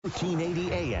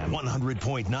1380 AM,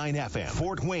 100.9 FM,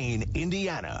 Fort Wayne,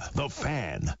 Indiana. The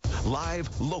Fan.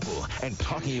 Live, local, and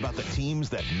talking about the teams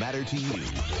that matter to you.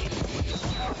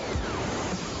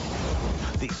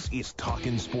 This is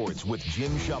Talkin' Sports with Jim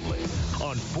Shovlin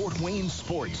on Fort Wayne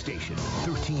Sports Station,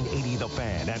 1380 The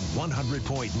Fan and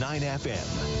 100.9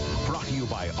 FM. Brought to you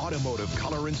by Automotive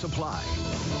Color and Supply.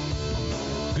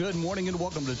 Good morning and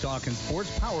welcome to Talkin'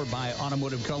 Sports, powered by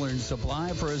Automotive Color and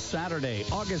Supply for a Saturday,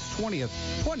 August 20th,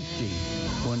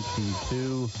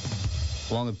 2022.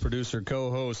 Along with producer,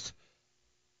 co-host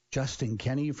Justin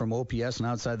Kenny from OPS and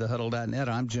OutsideTheHuddle.net.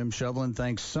 I'm Jim Shovlin.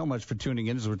 Thanks so much for tuning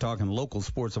in as we're talking local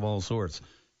sports of all sorts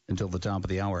until the top of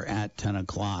the hour at 10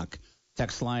 o'clock.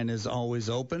 Text line is always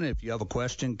open. If you have a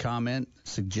question, comment,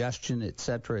 suggestion,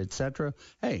 etc.,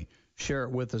 hey, share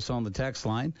it with us on the text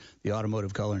line, the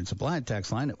Automotive Color and Supply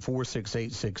text line at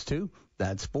 46862.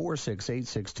 That's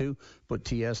 46862. Put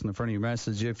TS in the front of your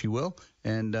message, if you will.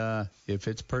 And if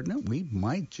it's pertinent, we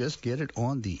might just get it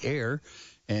on the air.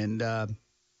 And,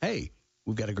 hey,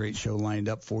 we've got a great show lined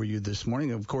up for you this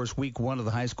morning. Of course, week one of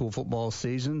the high school football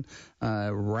season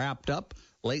wrapped up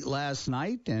late last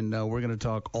night, and we're going to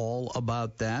talk all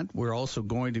about that. We're also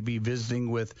going to be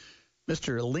visiting with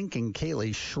Mr. Lincoln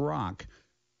Cayley Schrock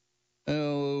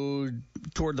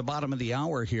toward the bottom of the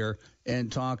hour here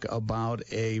and talk about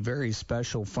a very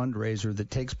special fundraiser that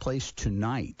takes place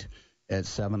tonight at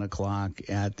 7 o'clock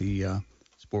at the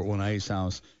Sport One Ice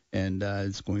House. And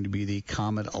it's going to be the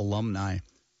Comet Alumni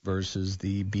versus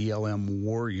the BLM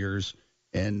Warriors,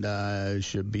 and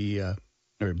should be or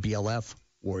BLF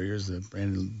Warriors, the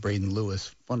Braden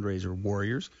Lewis fundraiser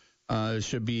Warriors.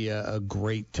 Should be a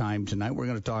great time tonight. We're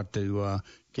going to talk to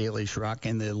Cayley Schrock,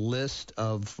 and the list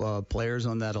of players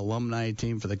on that alumni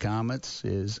team for the Comets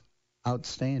is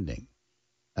outstanding.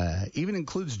 Even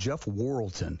includes Jeff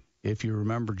Worrelton, if you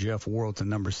remember Jeff Worrelton,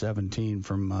 number 17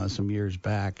 from some years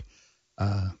back.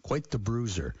 Quite the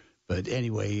bruiser. But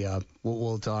anyway,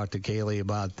 we'll talk to Cayley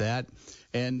about that.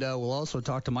 And we'll also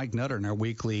talk to Mike Nutter in our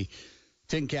weekly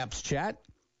Tin Caps chat.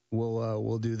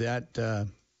 We'll do that a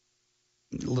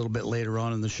little bit later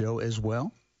on in the show as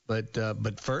well.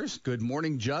 But first, good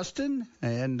morning, Justin.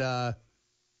 And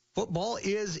football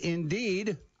is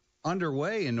indeed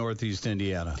underway in Northeast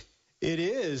Indiana. It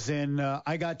is, and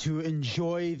I got to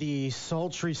enjoy the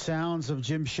sultry sounds of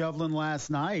Jim Shovlin last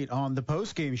night on the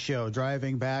postgame show,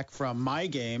 driving back from my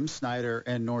game, Snyder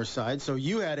and Northside. So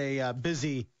you had a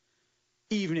busy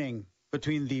evening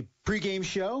between the pregame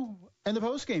show and the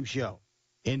postgame show.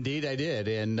 Indeed, I did,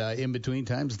 and in between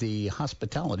times, the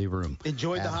hospitality room.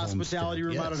 Enjoyed the hospitality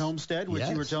room out at Homestead, which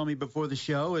you were telling me before the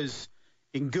show is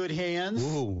in good hands.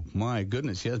 Oh, my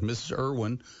goodness, yes. Mrs.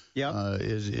 Irwin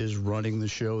is running the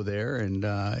show there, and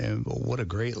what a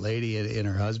great lady, and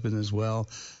her husband as well.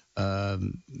 Of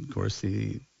course,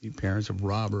 the parents of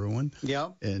Rob Irwin.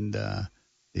 Yep. And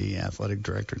the athletic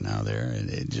director now there,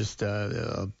 and it just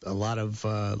a lot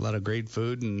of great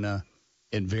food and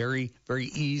very, very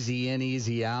easy in,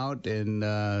 easy out, and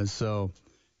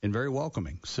very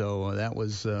welcoming. So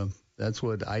that's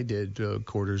what I did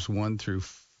quarters 1 through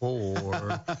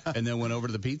 4, and then went over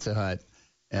to the Pizza Hut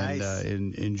and nice.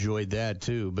 Enjoyed that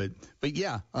too. But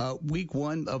yeah, week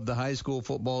one of the high school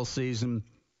football season.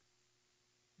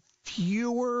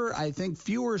 Fewer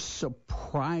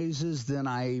surprises than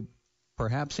I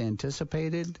perhaps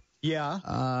anticipated.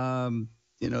 Yeah.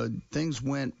 Things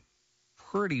went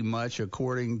pretty much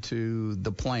according to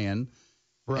the plan.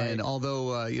 Right. And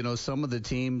although, some of the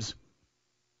teams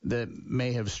that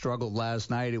may have struggled last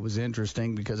night, it was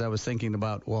interesting because I was thinking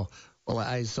about, well,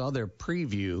 I saw their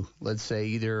preview, let's say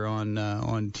either on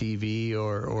TV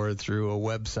or through a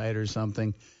website or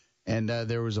something, and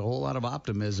there was a whole lot of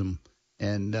optimism.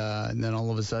 And then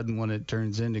all of a sudden when it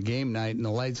turns into game night and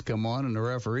the lights come on and the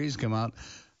referees come out,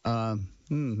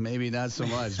 maybe not so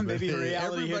much. Maybe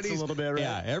reality hits a little bit, right?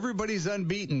 Yeah, everybody's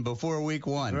unbeaten before week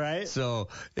one. Right. So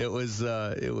it was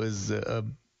a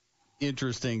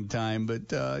interesting time. But,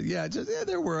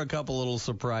 there were a couple little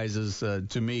surprises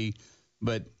to me.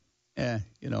 But,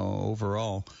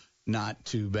 overall, not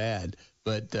too bad.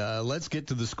 But let's get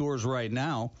to the scores right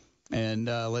now. And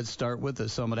let's start with the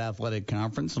Summit Athletic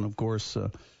Conference. And, of course,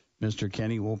 Mr.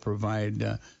 Kenny will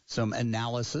provide some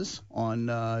analysis on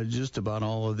just about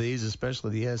all of these,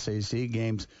 especially the SAC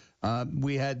games.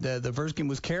 We had the first game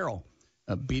was Carroll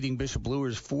beating Bishop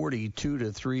Luers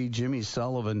 42-3. Jimmy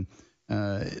Sullivan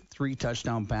 3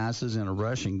 touchdown passes and a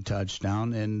rushing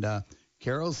touchdown. And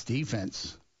Carroll's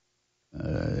defense,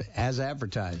 as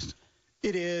advertised.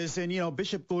 It is, and,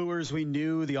 Bishop Luers, we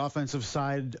knew the offensive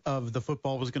side of the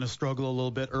football was going to struggle a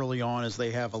little bit early on as they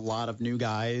have a lot of new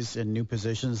guys in new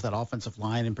positions, that offensive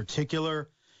line in particular.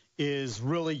 is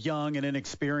really young and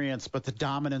inexperienced, but the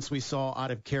dominance we saw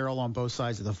out of Carroll on both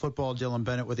sides of the football, Dylan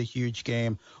Bennett with a huge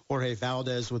game, Jorge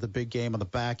Valdez with a big game on the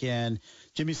back end.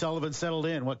 Jimmy Sullivan settled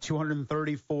in,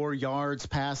 234 yards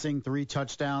passing, 3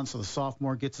 touchdowns, so the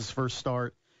sophomore gets his first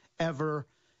start ever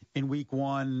in week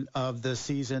 1 of the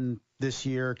season this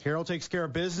year. Carroll takes care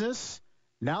of business.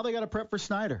 Now they got to prep for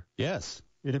Snyder. Yes.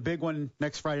 In a big one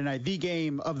next Friday night, the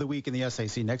game of the week in the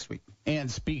SAC next week.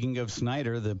 And speaking of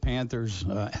Snyder, the Panthers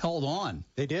held on.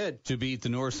 They did. To beat the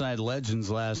Northside Legends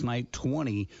last night,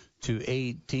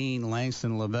 20-18.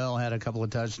 Langston Lavelle had a couple of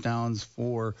touchdowns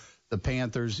for the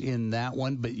Panthers in that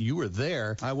one, but you were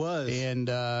there. I was. And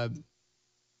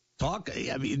talk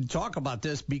about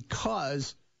this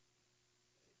because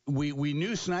we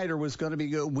knew Snyder was going to be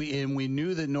good, we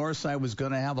knew that Northside was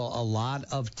going to have a lot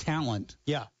of talent.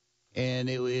 Yeah. And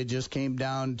it just came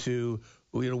down to,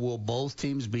 will both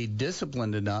teams be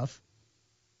disciplined enough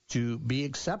to be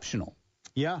exceptional?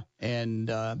 Yeah.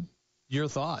 And your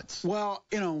thoughts? Well,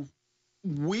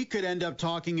 we could end up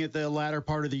talking at the latter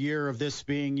part of the year of this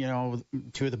being,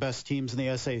 2 of the best teams in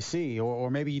the SAC, or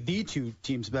maybe the 2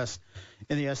 teams best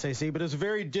in the SAC. But it was a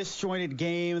very disjointed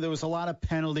game. There was a lot of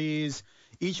penalties.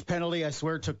 Each penalty, I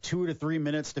swear, took 2 to 3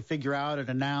 minutes to figure out and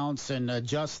announce and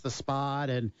adjust the spot,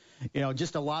 and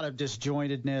just a lot of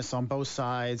disjointedness on both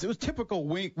sides. It was a typical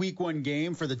week 1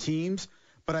 game for the teams,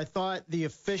 but I thought the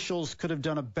officials could have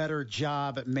done a better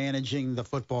job at managing the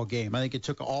football game. I think it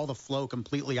took all the flow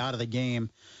completely out of the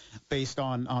game based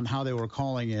on how they were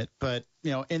calling it. But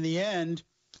in the end,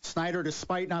 Snyder,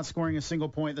 despite not scoring a single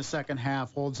point in the second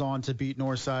half, holds on to beat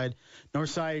Northside.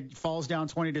 Northside falls down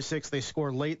 20-6. They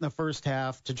score late in the first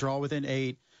half to draw within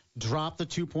 8, drop the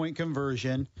 2-point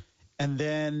conversion, and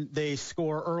then they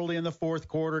score early in the fourth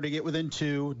quarter to get within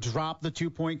 2, drop the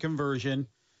 2-point conversion.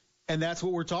 And that's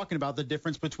what we're talking about. The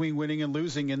difference between winning and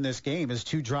losing in this game is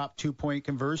 2 drop 2-point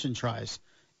conversion tries.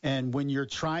 And when you're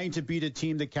trying to beat a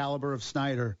team the caliber of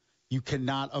Snyder, you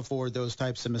cannot afford those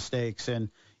types of mistakes. And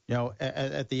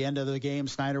at the end of the game,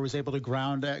 Snyder was able to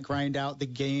grind out the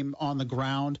game on the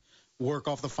ground, work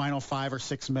off the final 5 or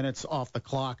 6 minutes off the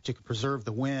clock to preserve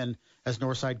the win, as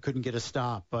Northside couldn't get a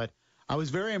stop. But I was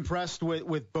very impressed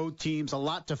with both teams. A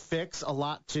lot to fix, a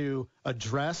lot to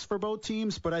address for both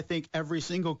teams. But I think every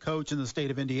single coach in the state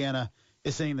of Indiana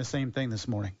is saying the same thing this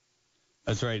morning.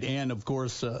 That's right. And, of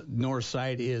course,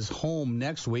 Northside is home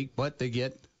next week, but they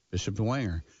get Bishop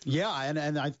Dwenger. Yeah,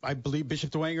 and I believe Bishop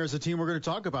Dwenger is a team we're going to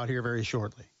talk about here very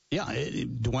shortly. Yeah,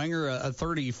 Dwenger, a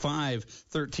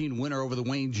 35-13 winner over the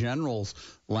Wayne Generals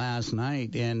last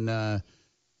night. And,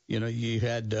 you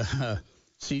had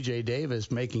C.J. Davis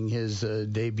making his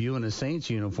debut in a Saints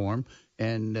uniform,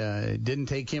 and it didn't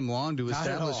take him long to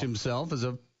establish himself as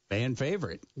a fan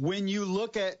favorite. When you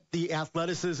look at the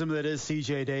athleticism that is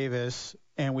C.J. Davis,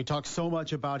 and we talk so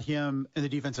much about him in the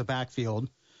defensive backfield,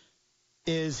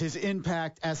 is his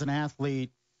impact as an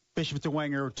athlete. Bishop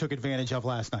Dwenger took advantage of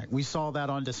last night. We saw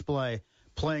that on display,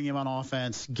 playing him on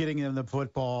offense, getting him the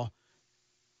football.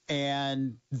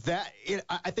 And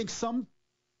I think some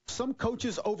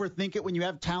coaches overthink it when you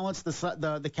have talents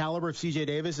the caliber of C.J.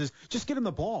 Davis is just get him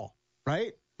the ball,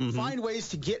 right? Mm-hmm. Find ways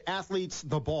to get athletes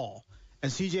the ball.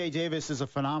 And C.J. Davis is a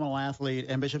phenomenal athlete,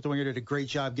 and Bishop Dwenger did a great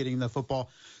job getting him the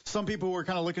football. Some people were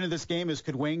kind of looking at this game as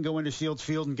could Wayne go into Shields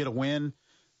Field and get a win?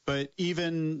 But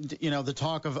even, the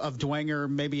talk of Dwenger,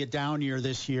 maybe a down year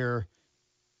this year,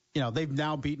 they've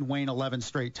now beaten Wayne 11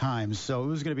 straight times. So it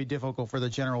was going to be difficult for the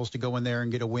Generals to go in there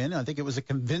and get a win. I think it was a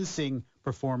convincing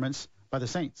performance by the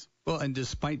Saints. Well, and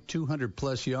despite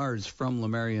 200-plus yards from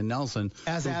Lamarion Nelson,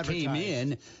 as who came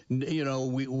in,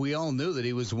 we all knew that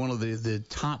he was one of the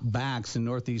top backs in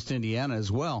Northeast Indiana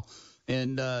as well.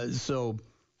 And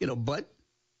but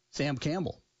Sam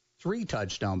Campbell. 3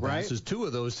 touchdown passes, right. 2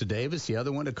 of those to Davis, the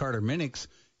other one to Carter Minix.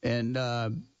 And,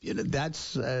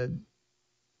 that's I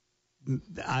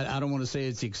don't want to say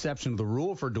it's the exception to the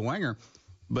rule for Dwenger,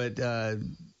 but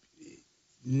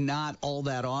not all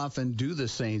that often do the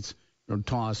Saints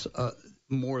toss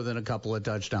more than a couple of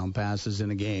touchdown passes in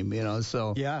a game,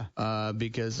 So, yeah.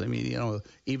 Because,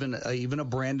 even a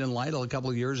Brandon Lytle a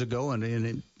couple of years ago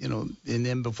and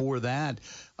then before that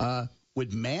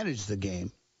would manage the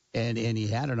game. And he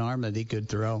had an arm that he could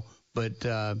throw, but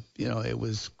it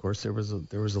was, of course, there was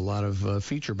a lot of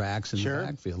feature backs in the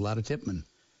backfield, a lot of tipmen.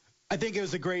 I think it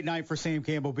was a great night for Sam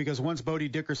Campbell because once Bodie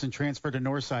Dickerson transferred to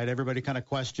Northside, everybody kind of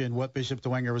questioned what Bishop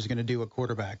Dwenger was going to do at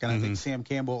quarterback, and I think Sam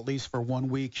Campbell, at least for 1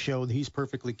 week, showed he's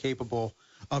perfectly capable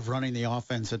of running the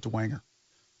offense at Dwenger.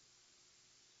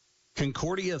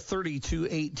 Concordia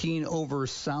 32-18 over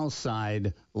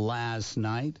Southside last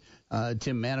night.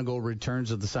 Tim Manigault returns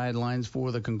to the sidelines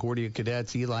for the Concordia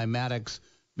Cadets. Eli Maddox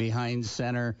behind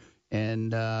center,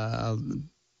 and a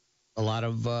lot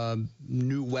of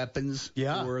new weapons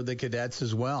for the Cadets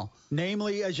as well.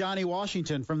 Namely, Johnny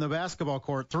Washington from the basketball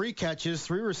court. 3 catches,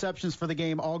 3 receptions for the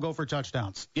game, all go for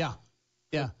touchdowns. Yeah.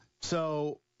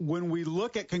 So when we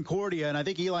look at Concordia, and I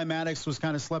think Eli Maddox was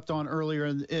kind of slept on earlier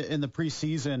in the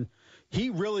preseason, he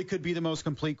really could be the most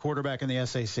complete quarterback in the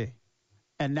SAC.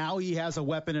 And now he has a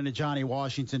weapon in a Johnny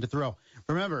Washington to throw.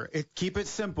 Remember, keep it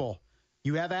simple.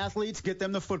 You have athletes, get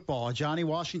them the football. Johnny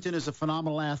Washington is a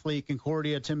phenomenal athlete.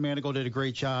 Concordia, Tim Manigault did a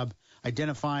great job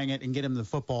identifying it and get him the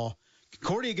football.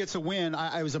 Concordia gets a win.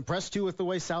 I was impressed, too, with the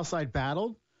way Southside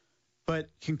battled. But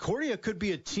Concordia could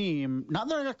be a team,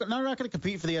 they're not going to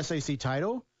compete for the SAC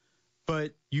title,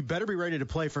 but you better be ready to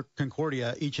play for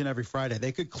Concordia each and every Friday.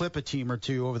 They could clip a team or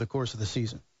two over the course of the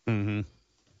season. Mm-hmm.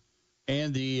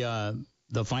 And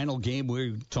the final game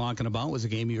we're talking about was a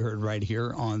game you heard right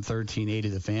here on 1380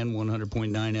 The Fan,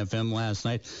 100.9 FM last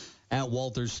night at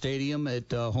Walters Stadium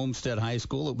at Homestead High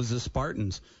School. It was the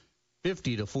Spartans,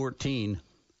 50-14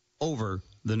 over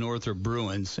the Northrop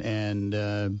Bruins,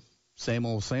 and same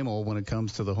old when it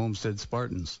comes to the Homestead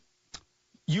Spartans.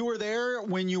 You were there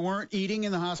when you weren't eating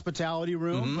in the hospitality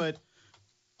room, but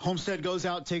Homestead goes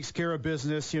out, takes care of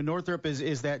business. Northrop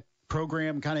is that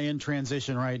program kind of in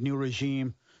transition, right? New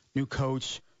regime, new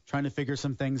coach, trying to figure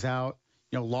some things out.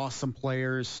 Lost some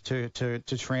players to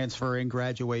transfer in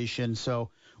graduation.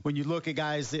 So when you look at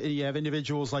guys, you have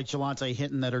individuals like Jelante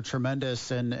Hinton that are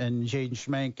tremendous, and Jaden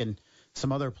Schmenk and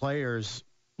some other players.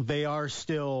 They are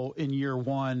still in year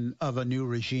one of a new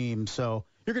regime. So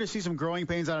you're going to see some growing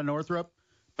pains out of Northrop.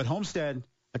 But Homestead,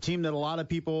 a team that a lot of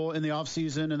people in the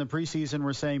offseason and the preseason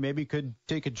were saying maybe could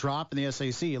take a drop in the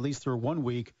SAC, at least through 1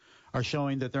 week, are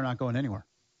showing that they're not going anywhere.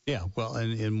 Yeah, well,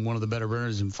 and one of the better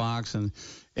runners in Fox, and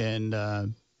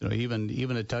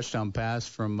even a touchdown pass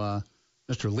from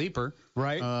Mr. Leaper.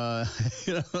 Right.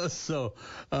 So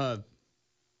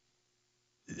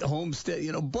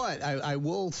Homestead, but I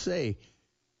will say,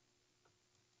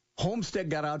 Homestead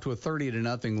got out to a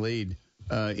 30-0 lead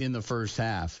in the first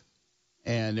half,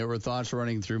 and there were thoughts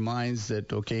running through minds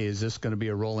that, okay, is this going to be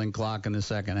a rolling clock in the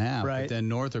second half? Right. But then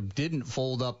Northrop didn't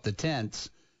fold up the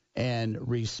tents and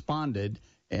responded,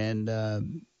 and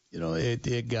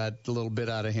it got a little bit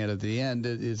out of hand at the end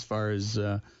as far as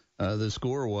the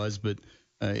score was, but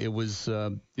it was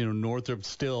Northrop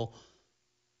still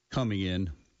coming in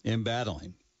and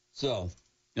battling. So.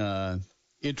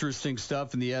 Interesting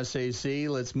stuff in the SAC.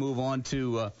 Let's move on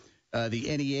to the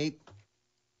NE8.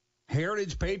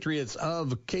 Heritage Patriots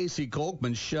of Casey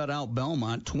Kolkman shut out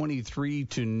Belmont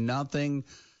 23-0.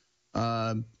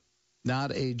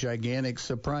 Not a gigantic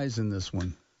surprise in this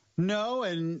one. No,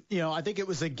 and I think it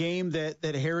was a game that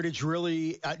Heritage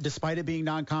really, despite it being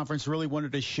non-conference, really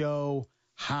wanted to show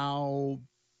how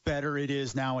better it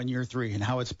is now in year 3 and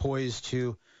how it's poised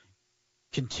to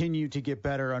continue to get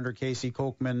better under Casey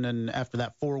Kolkman. And after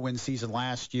that 4-win season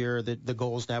last year, the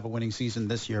goal is to have a winning season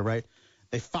this year, right?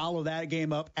 They follow that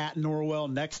game up at Norwell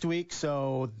next week,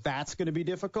 so that's going to be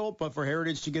difficult. But for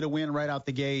Heritage to get a win right out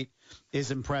the gate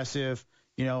is impressive.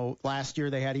 Last year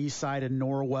they had Eastside and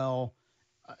Norwell.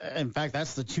 In fact,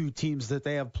 that's the 2 teams that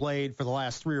they have played for the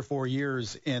last 3 or 4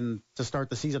 years to start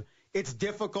the season. It's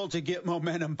difficult to get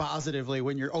momentum positively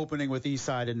when you're opening with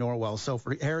Eastside and Norwell. So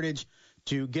for Heritage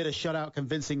to get a shutout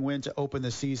convincing win to open the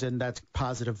season, that's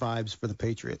positive vibes for the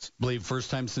Patriots. I believe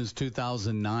first time since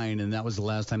 2009, and that was the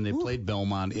last time they played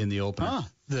Belmont in the opener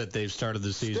that they've started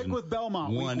the season. Stick with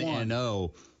Belmont.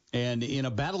 1-0. And in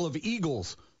a battle of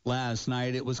eagles last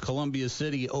night, it was Columbia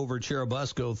City over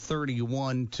Churubusco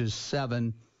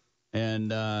 31-7.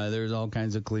 And there's all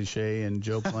kinds of cliche and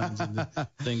joke lines and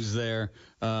things there.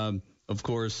 Of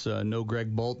course, no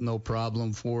Greg Bolt, no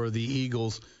problem for the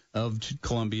Eagles of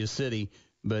Columbia City,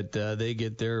 but they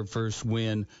get their first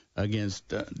win against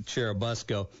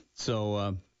Churubusco.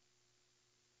 So,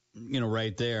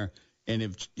 right there. And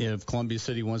if Columbia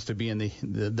City wants to be in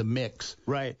the mix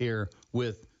right here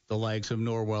with the likes of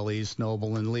Norwell, East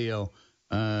Noble, and Leo,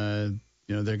 they're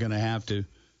going to have to,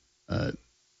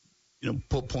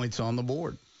 put points on the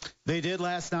board. They did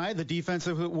last night. The defense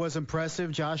was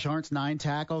impressive. Josh Hart's 9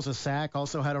 tackles, a sack,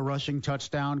 also had a rushing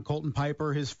touchdown. Colton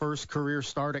Piper, his first career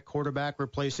start at quarterback,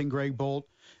 replacing Greg Bolt,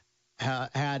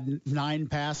 had 9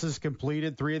 passes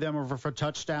completed. 3 of them were for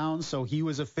touchdowns, so he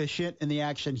was efficient in the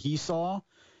action he saw.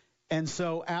 And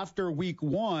so after week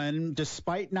 1,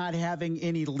 despite not having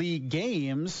any league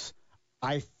games,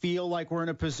 I feel like we're in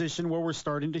a position where we're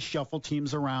starting to shuffle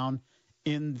teams around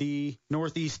in the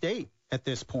Northeast 8 at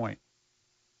this point.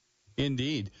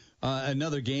 Indeed.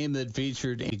 Another game that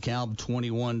featured DeKalb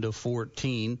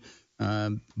 21-14.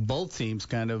 Both teams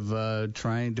kind of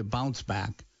trying to bounce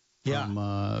back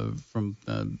from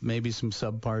maybe some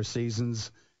subpar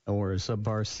seasons or a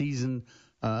subpar season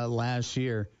last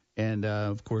year. And,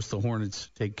 of course, the Hornets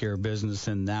take care of business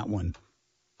in that one.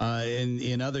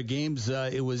 In other games,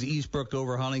 it was Eastbrook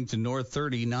over Huntington North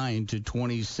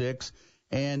 39-26.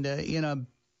 And in a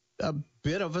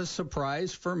bit of a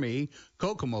surprise for me,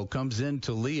 Kokomo comes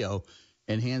into Leo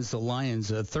and hands the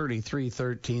Lions a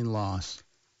 33-13 loss.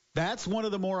 That's one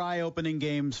of the more eye-opening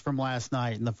games from last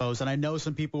night in the Foes. And I know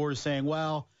some people were saying,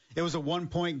 well, it was a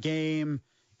one-point game.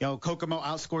 You know, Kokomo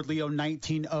outscored Leo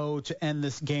 19-0 to end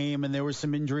this game, and there were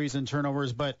some injuries and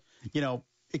turnovers. But, you know,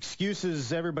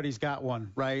 excuses, everybody's got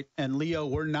one, right? And Leo,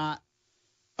 we're not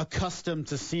accustomed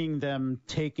to seeing them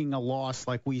taking a loss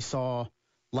like we saw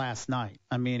last night.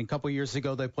 I mean, a couple of years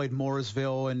ago, they played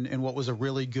Morrisville in what was a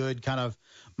really good kind of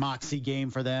moxie game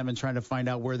for them and trying to find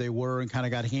out where they were and kind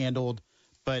of got handled.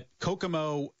 But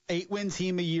Kokomo, 8-win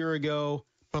team a year ago,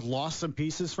 but lost some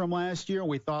pieces from last year.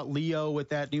 We thought Leo, with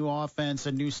that new offense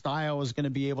and new style, was going to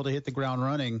be able to hit the ground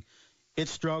running. It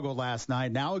struggled last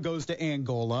night. Now it goes to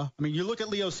Angola. I mean, you look at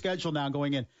Leo's schedule now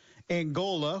going in.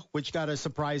 Angola, which got a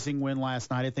surprising win last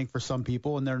night, I think, for some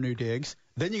people in their new digs.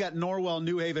 Then you got Norwell,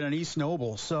 New Haven, and East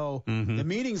Noble. So the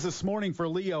meetings this morning for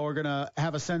Leo are going to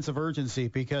have a sense of urgency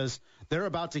because they're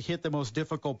about to hit the most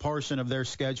difficult portion of their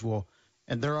schedule,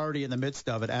 and they're already in the midst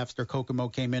of it after Kokomo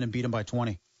came in and beat them by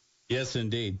 20. Yes,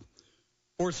 indeed.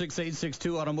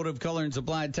 46862 Automotive Color and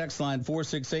Supply text line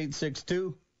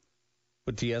 46862.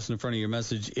 Put TS in front of your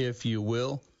message if you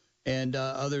will. And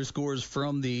other scores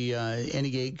from the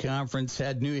N-Gate Conference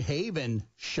had New Haven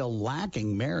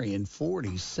shellacking Marion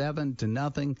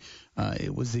 47-0.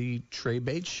 It was the Trey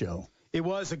Bates show. It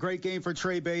was a great game for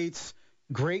Trey Bates.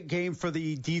 Great game for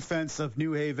the defense of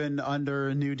New Haven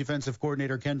under new defensive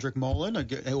coordinator Kendrick Mullen,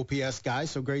 an OPS guy.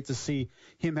 So great to see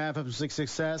him have some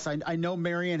success. I know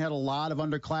Marion had a lot of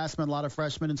underclassmen, a lot of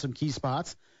freshmen in some key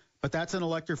spots, but that's an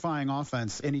electrifying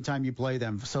offense anytime you play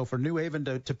them. So for New Haven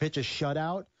to pitch a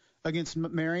shutout against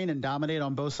Marion and dominate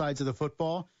on both sides of the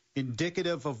football,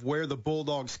 indicative of where the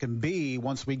Bulldogs can be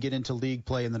once we get into league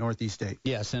play in the Northeast 8.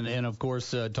 Yes, and of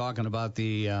course, talking about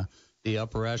the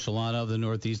upper echelon of the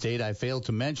Northeast 8, I failed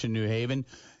to mention New Haven,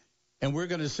 and we're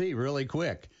going to see really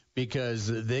quick because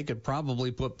they could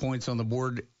probably put points on the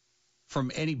board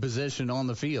from any position on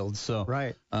the field. So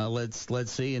right.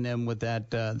 Let's see, and then with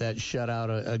that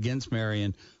shutout against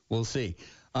Marion, we'll see.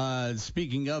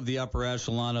 Speaking of the upper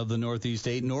echelon of the Northeast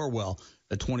 8, Norwell,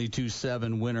 a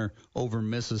 22-7 winner over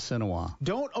Mississinewa.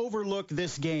 Don't overlook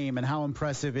this game and how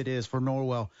impressive it is for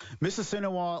Norwell.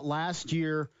 Mississinewa last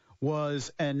year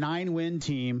was a 9-win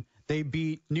team. They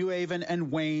beat New Haven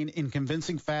and Wayne in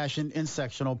convincing fashion in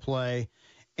sectional play.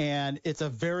 And it's a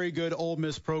very good Ole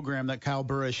Miss program that Kyle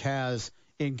Burrish has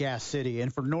in Gas City.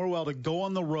 And for Norwell to go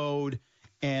on the road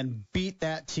and beat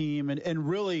that team in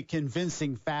really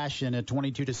convincing fashion at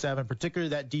 22-7,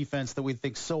 particularly that defense that we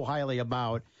think so highly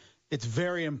about, it's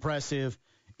very impressive,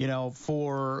 you know,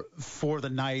 for the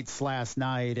Knights last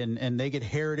night. And they get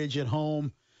Heritage at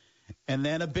home. And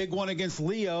then a big one against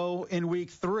Leo in week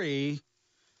 3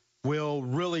 will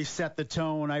really set the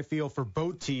tone, I feel, for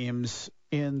both teams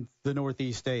in the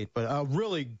Northeast 8. But a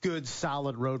really good,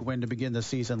 solid road win to begin the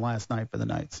season last night for the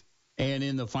Knights. And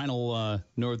in the final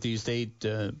Northeast 8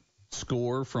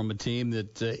 score from a team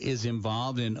that is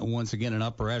involved in, once again, an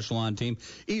upper echelon team,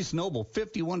 East Noble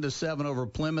 51-7 over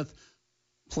Plymouth.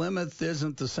 Plymouth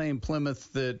isn't the same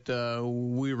Plymouth that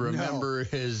we remember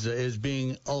as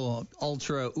being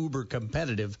ultra uber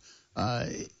competitive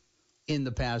in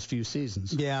the past few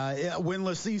seasons. Yeah,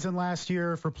 winless season last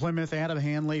year for Plymouth. Adam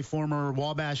Hanley, former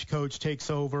Wabash coach, takes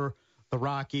over the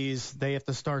Rockies. They have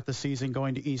to start the season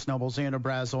going to East Noble. Xander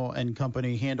Brazel and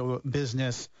company handle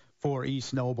business for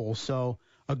East Noble. So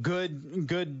a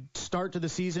good start to the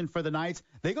season for the Knights.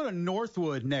 They go to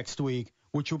Northwood next week,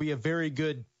 which will be a very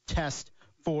good test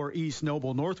for East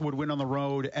Noble. Northwood went on the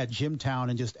road at Jimtown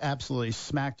and just absolutely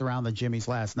smacked around the Jimmies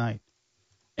last night.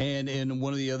 And in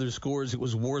one of the other scores, it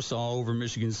was Warsaw over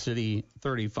Michigan City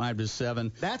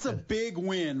 35-7. That's a big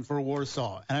win for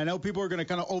Warsaw. And I know people are going to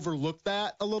kind of overlook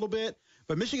that a little bit,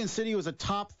 but Michigan City was a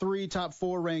top 3, top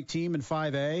 4 ranked team in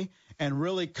 5A, and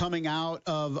really coming out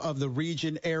of the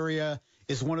region area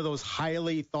is one of those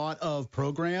highly thought of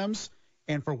programs.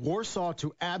 And for Warsaw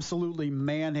to absolutely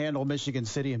manhandle Michigan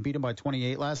City and beat them by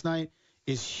 28 last night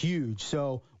is huge.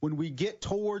 So when we get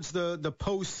towards the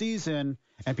postseason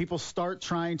and people start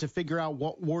trying to figure out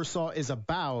what Warsaw is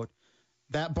about,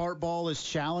 that Bart Ball is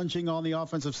challenging on the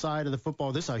offensive side of the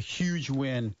football. This is a huge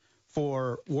win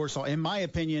for Warsaw. In my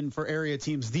opinion, for area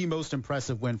teams, the most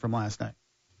impressive win from last night.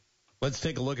 Let's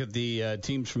take a look at the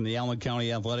teams from the Allen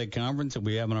County Athletic Conference that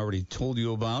we haven't already told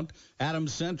you about.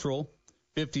 Adams Central,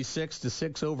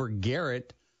 56-6 over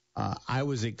Garrett. I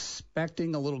was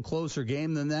expecting a little closer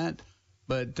game than that,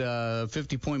 but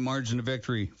 50-point margin of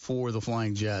victory for the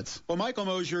Flying Jets. Well, Michael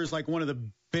Mosier is like one of the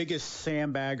biggest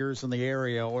sandbaggers in the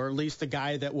area, or at least a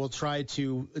guy that will try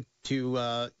to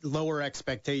lower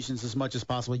expectations as much as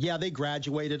possible. Yeah, they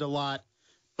graduated a lot,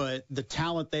 but the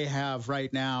talent they have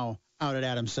right now out at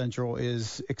Adams Central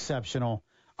is exceptional.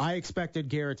 I expected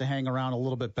Garrett to hang around a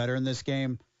little bit better in this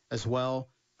game as well,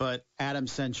 but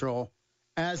Adams Central,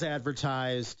 as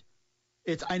advertised,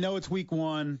 I know it's week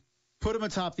one. Put them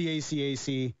atop the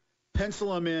ACAC.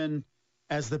 Pencil them in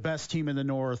as the best team in the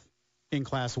North in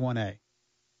Class 1A.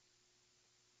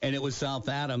 And it was South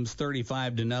Adams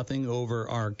 35-0 over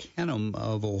Arcanum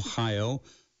of Ohio.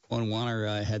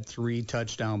 Wanner had 3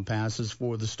 touchdown passes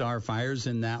for the Starfires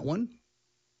in that one.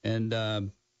 And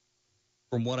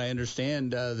from what I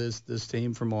understand, this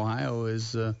team from Ohio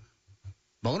is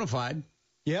bona fide.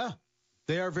 Yeah,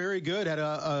 they are very good. Had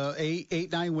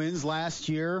 8-9 wins last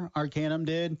year, Arcanum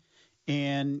did.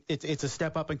 And it's a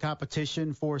step up in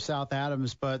competition for South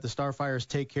Adams, but the Starfires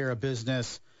take care of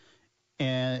business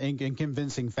in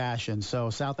convincing fashion.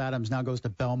 So South Adams now goes to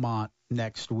Belmont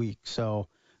next week. So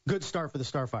good start for the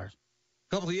Starfires.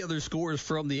 A couple of the other scores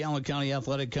from the Allen County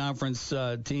Athletic Conference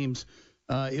teams.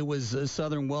 It was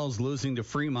Southern Wells losing to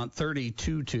Fremont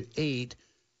 32-8.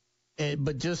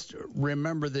 But just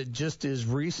remember that just as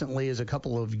recently as a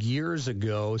couple of years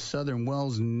ago, Southern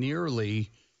Wells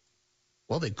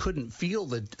they couldn't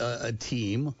field a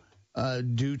team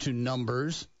due to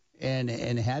numbers and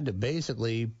had to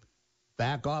basically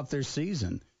back off their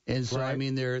season. And so, right. I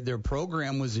mean, their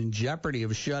program was in jeopardy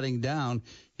of shutting down.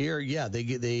 Here, yeah,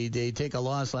 they take a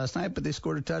loss last night, but they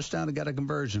scored a touchdown and got a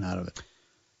conversion out of it.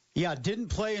 Yeah, didn't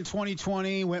play in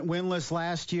 2020, went winless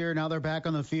last year. Now they're back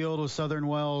on the field with Southern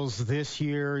Wells this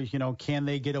year. You know, can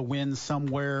they get a win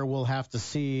somewhere? We'll have to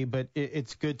see. But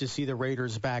it's good to see the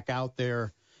Raiders back out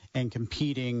there and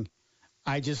competing.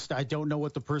 I don't know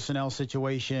what the personnel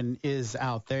situation is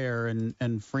out there.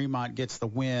 And Fremont gets the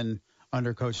win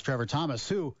under Coach Trevor Thomas,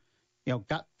 who, you know,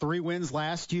 got 3 wins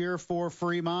last year for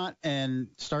Fremont and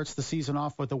starts the season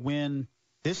off with a win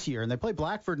this year. And they play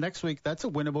Blackford next week. That's a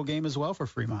winnable game as well for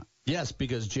Fremont. Yes,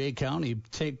 because Jay County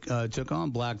took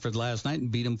on Blackford last night and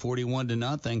beat them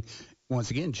 41-0. Once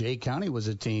again, Jay County was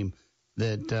a team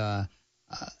that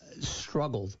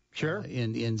struggled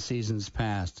in seasons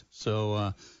past.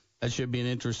 So that should be an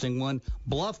interesting one.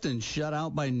 Bluffton shut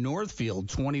out by Northfield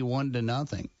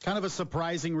 21-0. Kind of a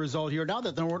surprising result here. Not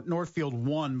that Northfield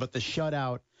won, but the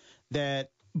shutout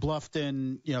that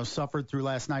Bluffton, suffered through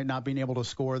last night, not being able to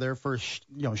score their first,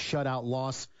 shutout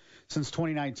loss since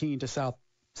 2019 to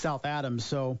South Adams.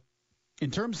 So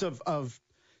in terms of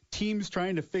teams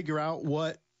trying to figure out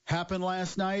what happened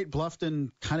last night,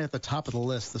 Bluffton kind of at the top of the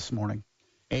list this morning.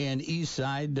 And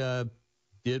Eastside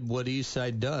did what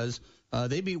Eastside does.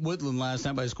 They beat Woodland last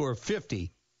night by a score of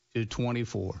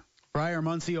 50-24. Briar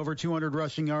Muncie over 200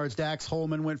 rushing yards. Dax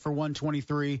Holman went for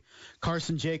 123.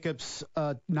 Carson Jacobs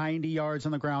 90 yards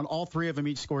on the ground. All 3 of them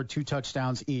each scored 2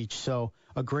 touchdowns each. So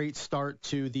a great start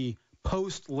to the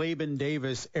post-Laban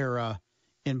Davis era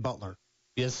in Butler.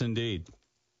 Yes, indeed.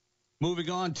 Moving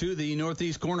on to the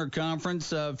Northeast Corner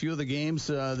Conference, a few of the games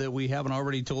that we haven't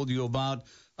already told you about.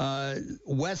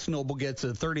 West Noble gets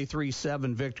a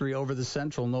 33-7 victory over the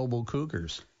Central Noble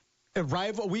Cougars. A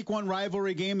week 1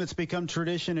 rivalry game that's become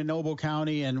tradition in Noble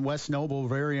County, and West Noble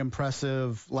very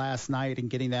impressive last night in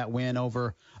getting that win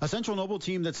over a Central Noble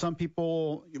team that some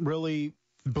people really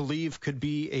believe could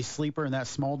be a sleeper in that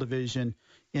small division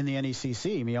in the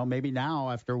NECC. Maybe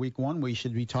now after week 1 we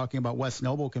should be talking about West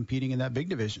Noble competing in that big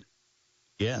division.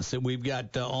 Yes, and we've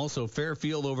got also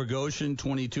Fairfield over Goshen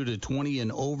 22-20 in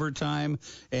overtime,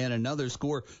 and another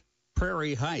score.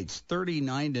 Prairie Heights,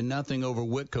 39-0 over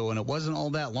Whitco, and it wasn't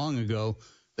all that long ago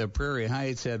that Prairie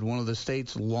Heights had one of the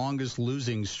state's longest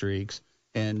losing streaks,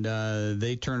 and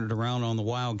they turned it around on the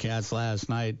Wildcats last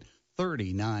night,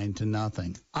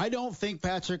 39-0. I don't think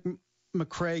Patrick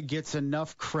McCrae gets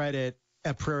enough credit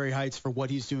at Prairie Heights for what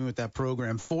he's doing with that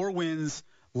program. 4 wins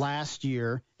last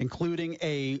year, including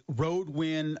a road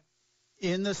win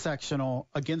in the sectional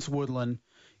against Woodland.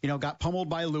 Got pummeled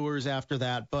by Lures after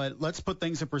that. But let's put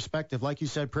things in perspective. Like you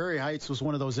said, Prairie Heights was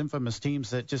one of those infamous teams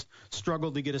that just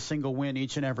struggled to get a single win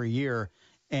each and every year.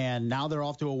 And now they're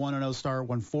off to a 1-0 start,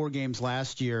 won 4 games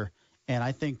last year. And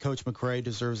I think Coach McCrae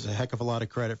deserves a heck of a lot of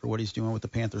credit for what he's doing with the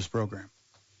Panthers program.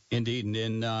 Indeed. And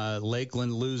then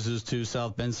Lakeland loses to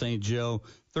South Bend St. Joe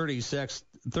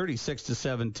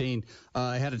 36-17.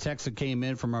 I had a text that came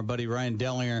in from our buddy Ryan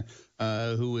Dellinger,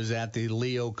 who was at the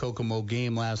Leo Kokomo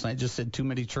game last night. Just said too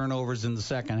many turnovers in the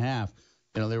second half.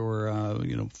 There were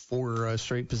 4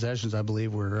 straight possessions, I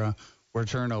believe, were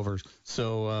turnovers.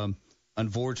 So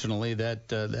unfortunately,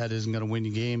 that isn't going to win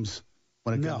you games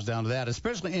when it comes down to that.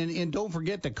 Especially, and don't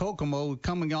forget that Kokomo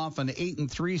coming off an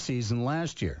 8-3 season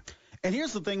last year. And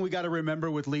here's the thing we got to remember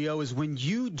with Leo is when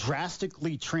you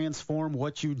drastically transform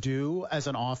what you do as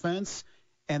an offense,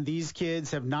 and these kids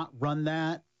have not run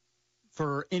that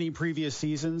for any previous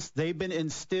seasons, they've been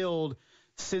instilled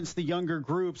since the younger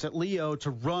groups at Leo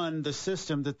to run the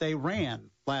system that they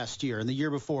ran last year and the year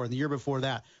before and the year before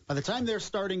that. By the time they're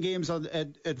starting games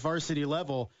at varsity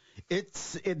level,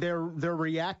 they're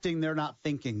reacting, they're not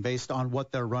thinking based on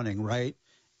what they're running, right?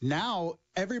 Now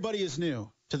everybody is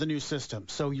new to the new system.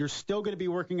 So you're still going to be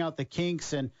working out the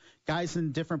kinks and guys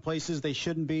in different places they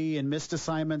shouldn't be and missed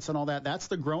assignments and all that. That's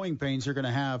the growing pains you're going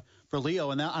to have for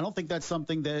Leo. And I don't think that's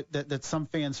something that some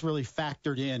fans really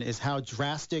factored in, is how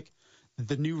drastic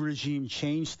the new regime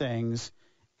changed things.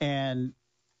 And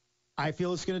I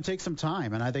feel it's going to take some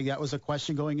time. And I think that was a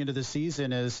question going into the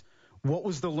season, is what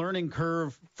was the learning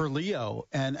curve for Leo?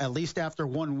 And at least after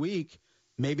 1 week,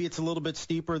 maybe it's a little bit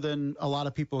steeper than a lot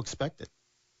of people expected.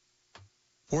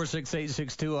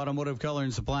 46862 Automotive Color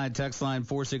and Supply text line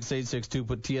 46862.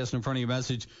 Put TS in front of your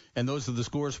message. And those are the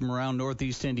scores from around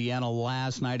Northeast Indiana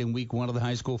last night in week 1 of the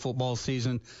high school football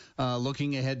season.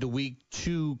 Looking ahead to week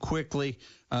 2 quickly,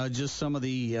 just some of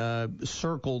the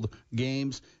circled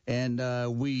games. And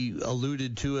we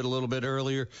alluded to it a little bit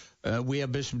earlier. We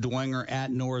have Bishop Dwenger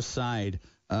at Northside.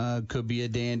 Could be a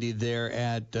dandy there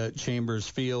at Chambers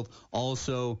Field.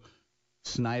 Also,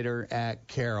 Snyder at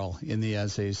Carroll in the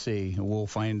SAC. We'll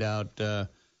find out.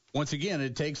 Once again,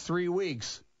 it takes 3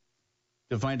 weeks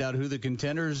to find out who the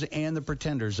contenders and the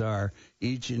pretenders are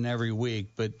each and every week.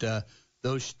 But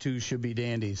those two should be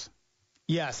dandies.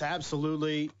 Yes,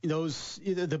 absolutely.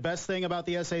 The best thing about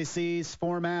the SAC's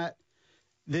format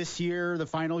this year, the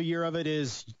final year of it,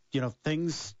 is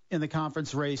things in the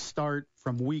conference race start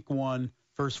from week 1,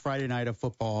 first Friday night of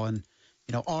football, and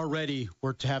already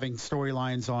we're having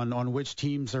storylines on which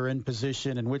teams are in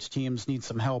position and which teams need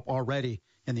some help already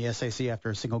in the SAC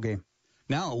after a single game.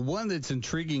 Now, one that's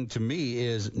intriguing to me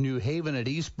is New Haven at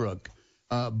Eastbrook.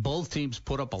 Both teams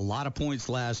put up a lot of points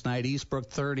last night. Eastbrook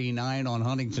 39 on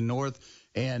Huntington North,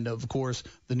 and, of course,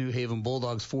 the New Haven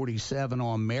Bulldogs 47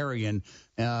 on Marion.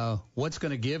 What's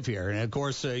going to give here? And, of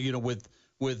course, with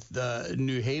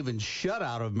New Haven's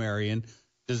shutout of Marion,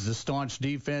 does the staunch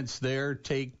defense there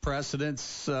take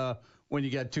precedence when you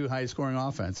got 2 high-scoring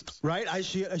offenses? Right. I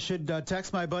should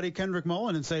text my buddy Kendrick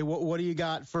Mullen and say, what do you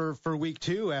got for week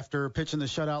 2 after pitching the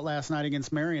shutout last night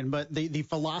against Marion? But the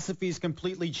philosophies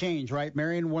completely change, right?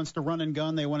 Marion wants to run and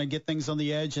gun. They want to get things on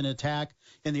the edge and attack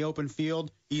in the open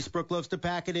field. Eastbrook loves to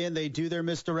pack it in. They do their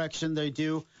misdirection. They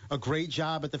do a great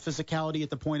job at the physicality at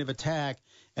the point of attack.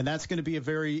 And that's going to be a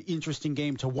very interesting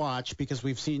game to watch, because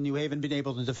we've seen New Haven been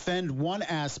able to defend one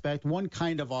aspect, one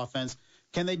kind of offense.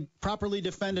 Can they properly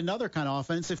defend another kind of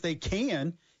offense? If they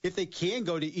can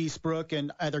go to Eastbrook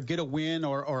and either get a win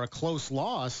or a close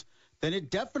loss, then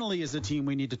it definitely is a team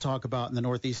we need to talk about in the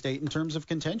Northeast 8 in terms of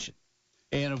contention.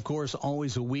 And, of course,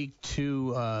 always a week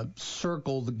 2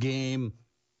 circled game.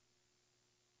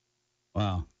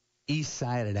 Wow. East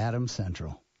Side at Adams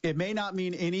Central. It may not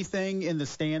mean anything in the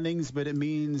standings, but it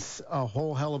means a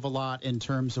whole hell of a lot in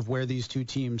terms of where these two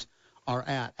teams are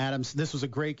at. Adams, this was a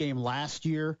great game last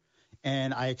year,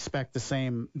 and I expect the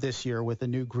same this year with a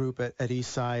new group at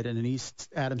East Side and an East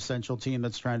Adams Central team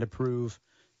that's trying to prove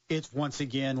it's once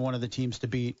again one of the teams to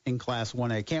beat in Class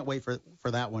 1A. Can't wait for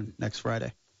that one next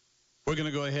Friday. We're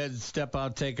going to go ahead and step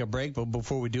out, take a break, but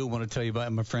before we do, I want to tell you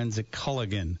about my friends at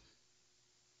Culligan.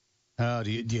 Do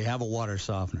you have a water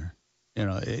softener?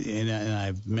 And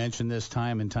I've mentioned this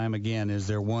time and time again. Is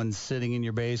there one sitting in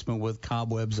your basement with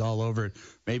cobwebs all over it?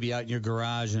 Maybe out in your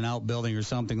garage, an outbuilding or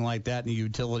something like that in the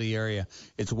utility area.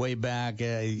 It's way back.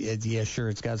 Yeah, sure,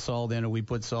 it's got salt in it. We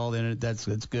put salt in it. That's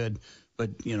good. But,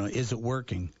 is it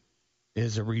working?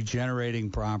 Is it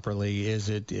regenerating properly? Is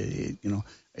it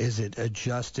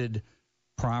adjusted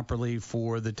properly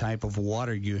for the type of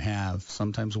water you have?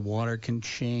 Sometimes water can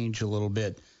change a little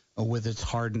bit with its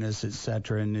hardness, et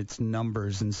cetera, and its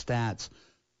numbers and stats.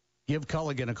 Give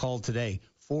Culligan a call today,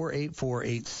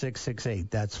 484-8668.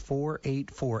 That's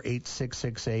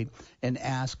 484-8668, and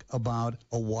ask about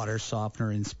a water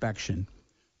softener inspection.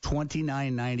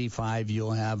 $29.95.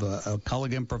 You'll have a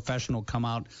Culligan professional come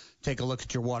out, take a look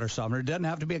at your water softener. It doesn't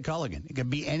have to be a Culligan. It can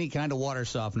be any kind of water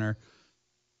softener.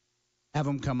 Have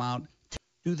them come out.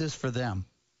 Do this for them.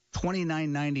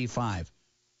 $29.95.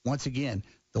 Once again,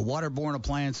 the waterborne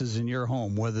appliances in your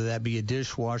home, whether that be a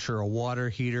dishwasher, a water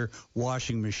heater,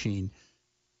 washing machine,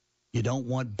 you don't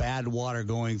want bad water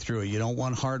going through it. You don't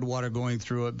want hard water going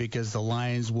through it because the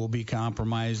lines will be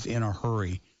compromised in a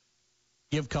hurry.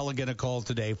 Give Culligan a call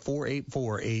today,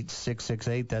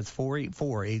 484-8668. That's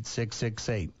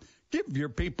 484-8668. Give your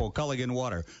people Culligan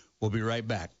Water. We'll be right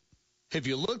back. Have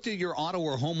you looked at your auto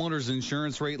or homeowner's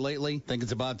insurance rate lately? Think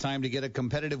it's about time to get a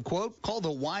competitive quote? Call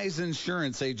the Wise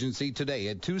Insurance Agency today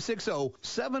at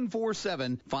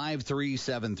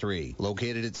 260-747-5373.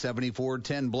 Located at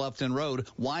 7410 Bluffton Road,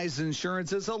 Wise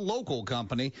Insurance is a local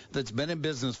company that's been in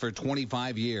business for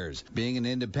 25 years. Being an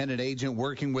independent agent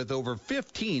working with over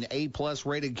 15 A-plus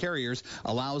rated carriers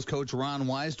allows Coach Ron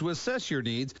Wise to assess your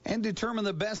needs and determine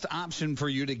the best option for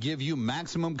you to give you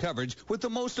maximum coverage with the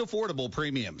most affordable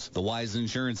premiums. The Wise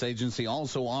Insurance Agency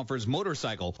also offers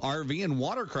motorcycle, RV, and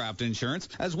watercraft insurance,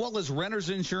 as well as renter's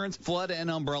insurance, flood,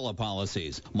 and umbrella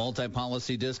policies.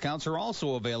 Multi-policy discounts are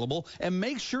also available, and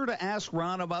make sure to ask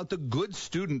Ron about the good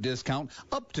student discount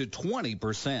up to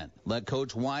 20%. Let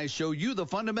Coach Wise show you the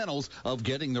fundamentals of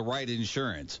getting the right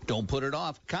insurance. Don't put it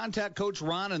off. Contact Coach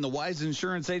Ron and the Wise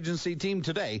Insurance Agency team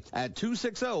today at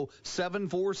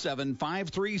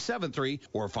 260-747-5373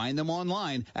 or find them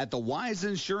online at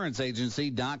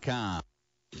thewiseinsuranceagency.com.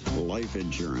 Life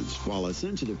insurance, while a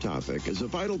sensitive topic, is a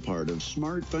vital part of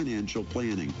smart financial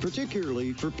planning,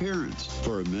 particularly for parents.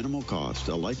 For a minimal cost,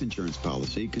 a life insurance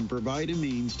policy can provide a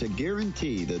means to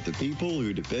guarantee that the people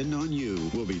who depend on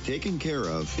you will be taken care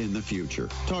of in the future.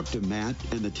 Talk to Matt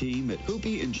and the team at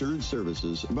Hoopie Insurance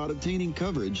Services about obtaining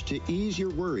coverage to ease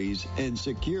your worries and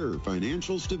secure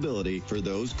financial stability for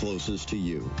those closest to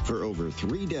you. For over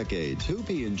 3 decades,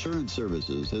 Hoopie Insurance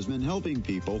Services has been helping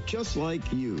people just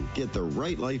like you get the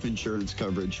right life insurance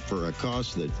coverage for a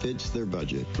cost that fits their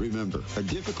budget. Remember, a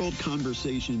difficult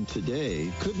conversation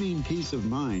today could mean peace of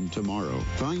mind tomorrow.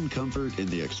 Find comfort in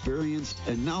the experienced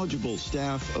and knowledgeable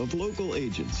staff of local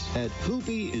agents at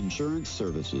Hoopie Insurance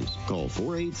Services. Call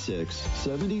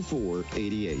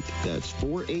 486-7488. That's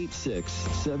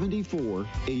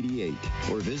 486-7488.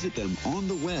 Or visit them on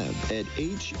the web at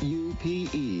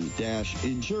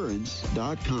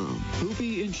hupe-insurance.com.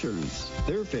 Hoopie Insurance,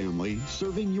 their family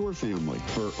serving your family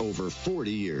for over 40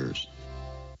 years.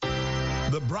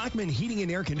 The Brockman Heating and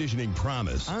Air Conditioning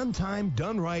promise. On time,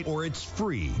 done right, or it's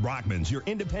free. Brockman's your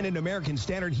independent American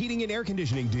Standard heating and air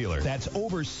conditioning dealer. That's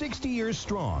over 60 years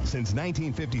strong. Since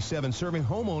 1957, serving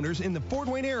homeowners in the Fort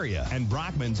Wayne area. And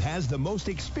Brockman's has the most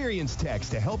experienced techs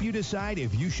to help you decide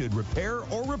if you should repair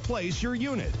or replace your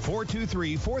unit.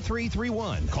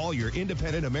 423-4331. Call your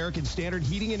independent American Standard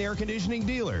heating and air conditioning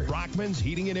dealer. Brockman's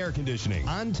Heating and Air Conditioning.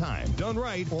 On time, done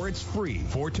right, or it's free.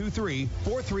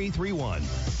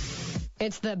 423-4331.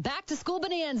 It's the back-to-school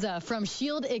bonanza from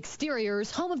Shield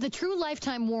Exteriors, home of the true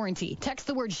lifetime warranty. Text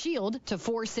the word SHIELD to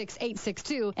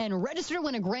 46862 and register to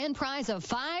win a grand prize of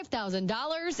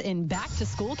 $5,000 in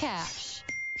back-to-school cash.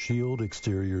 Shield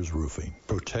Exteriors Roofing,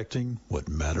 protecting what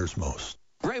matters most.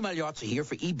 Greg Magliozzi here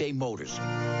for eBay Motors.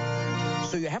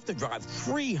 So you have to drive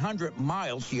 300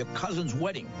 miles to your cousin's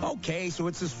wedding. Okay, so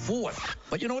it's his fourth.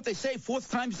 But you know what they say,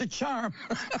 fourth time's the charm.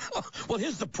 Well,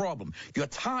 here's the problem. Your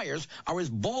tires are as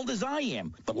bald as I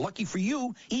am. But lucky for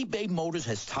you, eBay Motors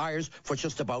has tires for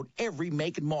just about every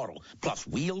make and model. Plus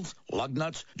wheels, lug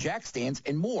nuts, jack stands,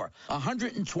 and more.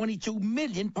 122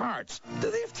 million parts. Do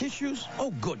they have tissues?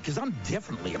 Oh, good, because I'm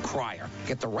definitely a crier.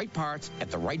 Get the right parts at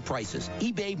the right prices.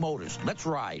 eBay Motors. Let's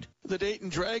ride. The Dayton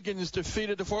Dragons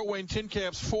defeated the Fort Wayne Tin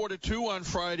Caps 4-2 on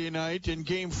Friday night in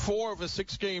Game 4 of a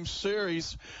 6-game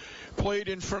series. Played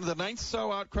in front of the 9th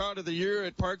sellout crowd of the year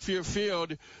at Parkview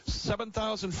Field,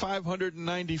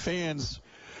 7,590 fans.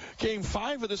 Game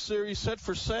 5 of the series set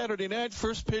for Saturday night.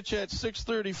 First pitch at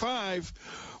 6:35,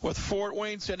 with Fort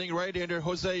Wayne sending right-hander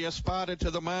Jose Espada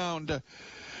to the mound.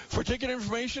 For ticket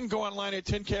information, go online at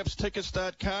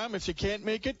tincapstickets.com. If you can't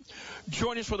make it,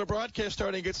 join us for the broadcast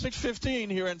starting at 6:15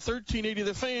 here on 1380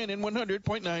 The Fan and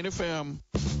 100.9 FM.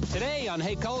 Today on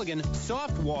Hey Culligan,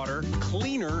 soft water,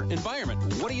 cleaner environment.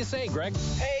 What do you say, Greg?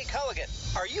 Hey Culligan,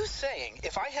 are you saying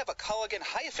if I have a Culligan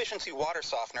high-efficiency water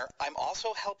softener, I'm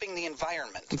also helping the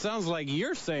environment? It sounds like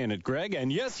you're saying it, Greg,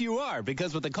 and yes, you are,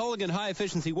 because with the Culligan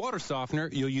high-efficiency water softener,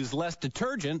 you'll use less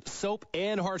detergent, soap,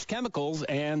 and harsh chemicals,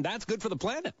 and that's good for the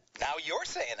planet. Now you're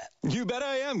saying it. You bet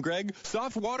I am, Greg.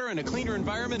 Soft water and a cleaner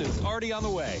environment is already on the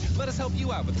way. Let us help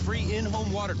you out with free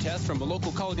in-home water tests from a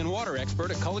local Culligan water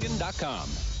expert at Culligan.com.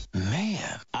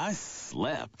 Man, I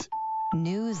slept.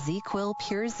 New ZzzQuil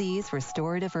Pure Z's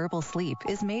Restorative Herbal Sleep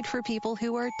is made for people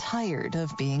who are tired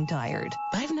of being tired.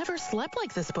 I've never slept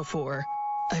like this before.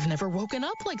 I've never woken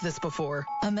up like this before.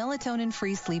 A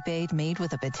melatonin-free sleep aid made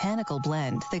with a botanical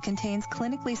blend that contains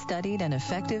clinically studied and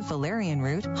effective valerian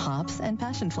root, hops, and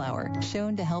passion flower,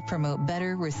 shown to help promote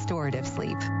better restorative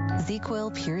sleep.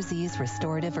 ZzzQuil Pure Z's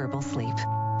Restorative Herbal Sleep.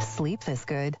 Sleep this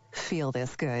good. Feel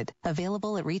this good.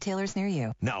 Available at retailers near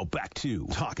you. Now back to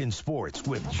Talkin' Sports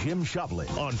with Jim Shovlin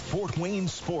on Fort Wayne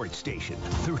Sports Station,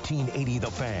 1380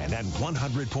 The Fan and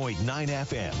 100.9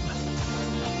 FM.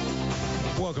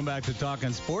 Welcome back to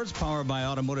Talkin' Sports, powered by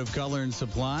Automotive Color and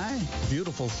Supply.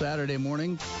 Beautiful Saturday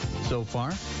morning so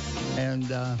far. And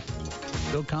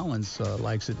Bill Collins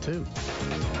likes it too.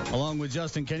 Along with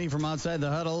Justin Kenny from Outside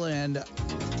the Huddle and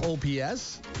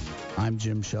OPS, I'm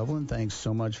Jim Shovlin. Thanks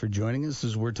so much for joining us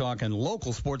as we're talking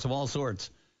local sports of all sorts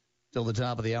till the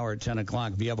top of the hour at 10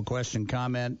 o'clock. If you have a question,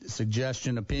 comment,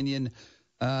 suggestion, opinion,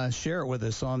 share it with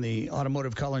us on the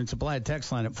Automotive Color and Supply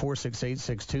text line at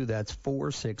 46862. That's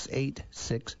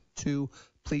 46862.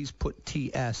 Please put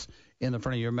TS in the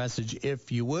front of your message if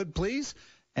you would, please.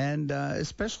 And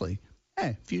especially,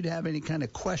 if you'd have any kind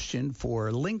of question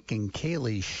for Lincoln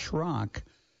Kaylee Schrock,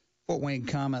 Fort Wayne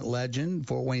Comet legend,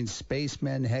 Fort Wayne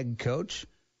Spacemen head coach,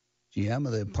 GM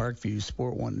of the Parkview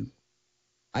Sport One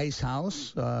Ice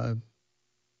House,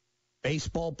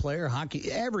 baseball player,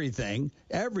 hockey, everything.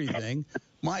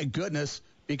 My goodness,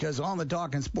 because on the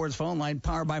Talkin' Sports phone line,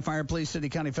 powered by Fire Police City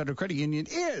County Federal Credit Union,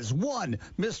 is one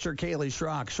Mr. Kaylee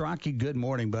Schrock. Schrocky, good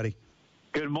morning, buddy.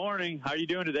 Good morning. How are you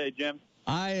doing today, Jim?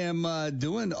 I am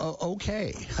doing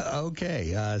okay.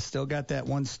 Still got that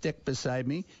one stick beside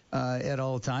me at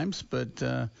all times, but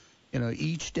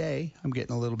each day I'm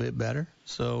getting a little bit better.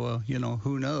 So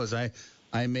who knows? I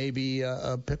may be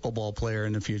a pickleball player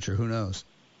in the future. Who knows?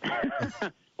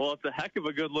 Well, it's a heck of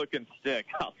a good-looking stick.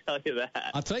 I'll tell you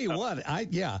that. I'll tell you what. I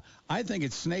think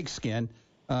it's snake skin.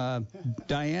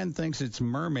 Diane thinks it's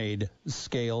mermaid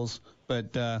scales,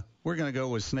 but we're going to go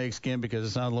with snake skin because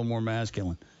it's not a little more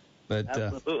masculine.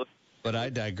 But I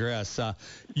digress.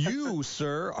 You,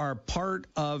 sir, are part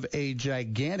of a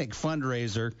gigantic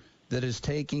fundraiser that is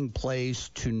taking place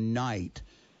tonight.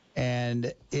 And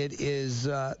it is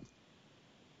a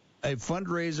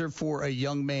fundraiser for a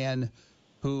young man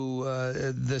who,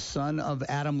 the son of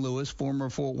Adam Lewis, former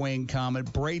Fort Wayne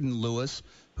Comet, Braden Lewis,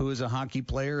 who is a hockey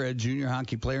player, a junior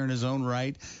hockey player in his own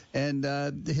right, and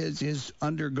his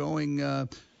undergoing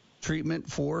treatment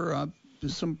for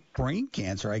some brain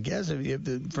cancer, I guess, if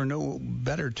for no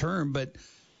better term. But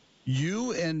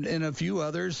you and a few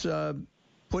others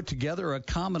put together a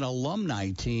Comet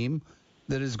alumni team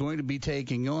that is going to be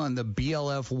taking on the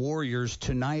BLF Warriors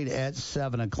tonight at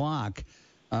 7 o'clock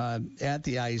at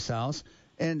the Ice House.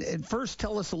 And first,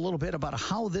 tell us a little bit about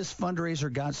how this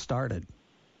fundraiser got started.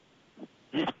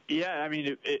 Yeah, I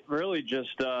mean, it really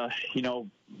just,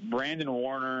 Brandon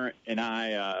Warner and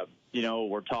I,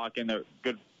 we're talking. They're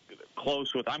good.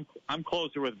 Close with I'm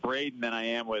closer with Braden than I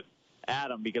am with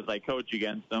Adam because I coach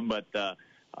against them, but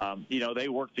they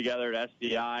work together at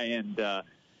SDI, and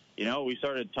we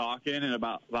started talking and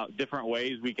about different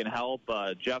ways we can help.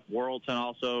 Jeff Worrelton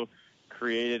also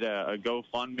created a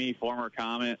GoFundMe, former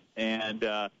Comet,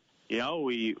 and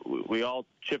we all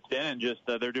chipped in and just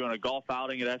they're doing a golf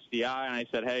outing at SDI, and I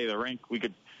said, hey, the rink,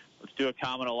 let's do a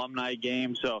Comet alumni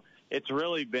game. So it's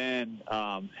really been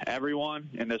everyone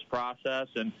in this process,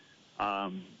 and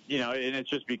and it's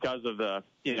just because of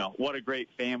what a great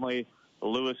family the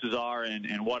Lewises are,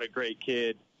 and what a great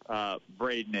kid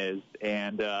Braden is,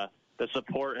 and the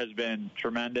support has been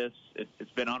tremendous.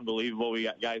 It's been unbelievable. We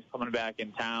got guys coming back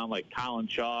in town like Colin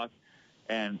Chalk,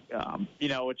 and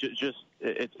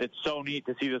it's so neat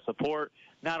to see the support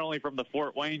not only from the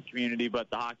Fort Wayne community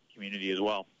but the hockey community as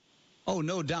well. Oh,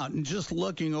 no doubt. And just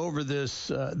looking over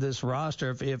this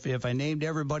roster, if I named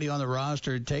everybody on the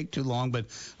roster, it'd take too long. But,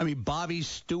 I mean, Bobby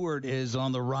Stewart is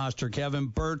on the roster, Kevin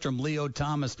Bertram, Leo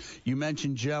Thomas. You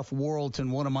mentioned Jeff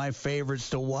Worrelton, one of my favorites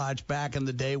to watch back in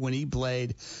the day when he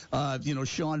played.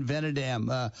 Sean Venedam,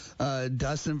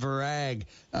 Dustin Varag,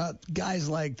 guys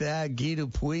like that. Guy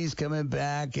Dupuis coming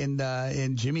back,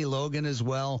 and Jimmy Logan as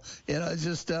well.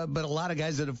 But a lot of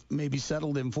guys that have maybe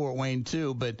settled in Fort Wayne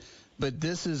too. But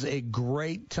this is a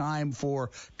great time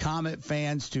for Comet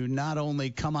fans to not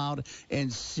only come out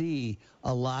and see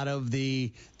a lot of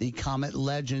the Comet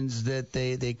legends that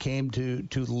they came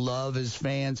to love as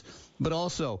fans, but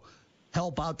also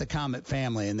help out the Comet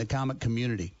family and the Comet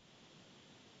community.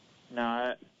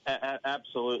 No,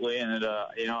 absolutely, and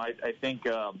I think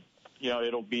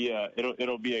it'll be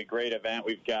a great event.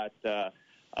 We've got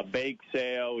a bake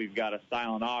sale, we've got a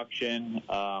silent auction.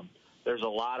 There's a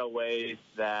lot of ways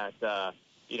that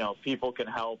people can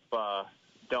help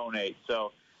donate.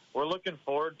 So we're looking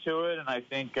forward to it, and I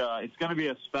think it's going to be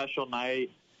a special night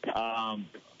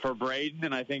for Braden,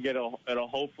 and I think it'll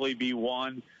hopefully be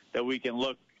one that we can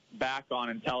look back on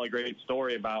and tell a great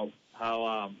story about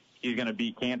how he's going to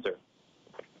beat cancer.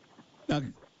 Now,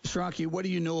 Shrocki, what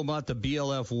do you know about the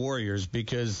BLF Warriors?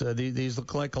 Because these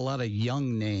look like a lot of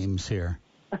young names here,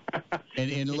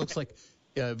 and it looks like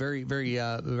very, very,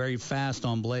 very fast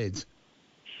on blades.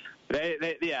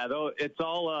 Though it's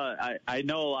all. I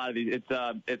know a lot of these.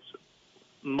 It's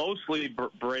mostly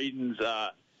Braden's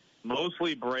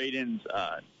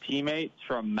teammates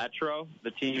from Metro,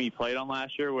 the team he played on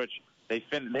last year, which they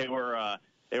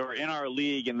were in our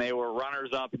league and they were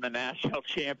runners up in the national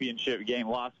championship game,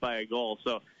 lost by a goal.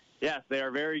 So yes, they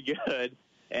are very good.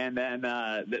 And then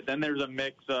there's a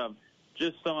mix of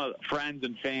just some of friends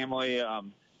and family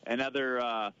and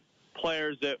other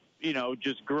players that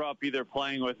just grew up either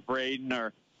playing with Braden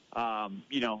or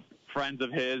friends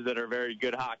of his that are very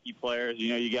good hockey players.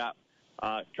 You got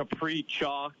Capri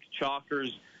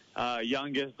Chalker's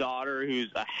youngest daughter,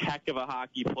 who's a heck of a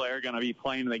hockey player, going to be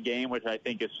playing the game, which I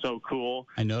think is so cool.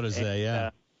 I noticed that,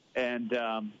 yeah. There's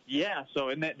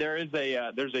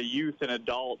a youth and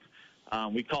adult.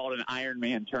 We call it an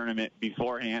Ironman tournament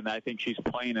beforehand. I think she's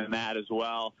playing in that as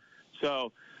well.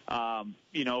 So,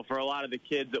 for a lot of the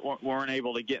kids that weren't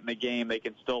able to get in the game, they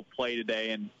can still play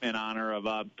today in honor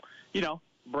of,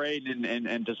 Braden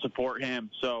and to support him.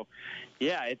 So,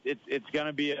 yeah, it's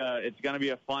gonna be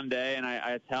a fun day, and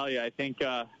I tell you, I think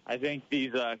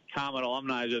these Comet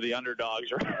alumni are the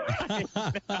underdogs right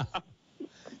now.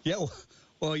 Yeah,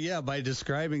 well, yeah, by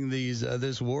describing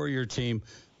this Warrior team.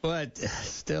 But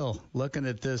still, looking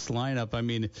at this lineup, I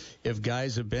mean, if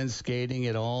guys have been skating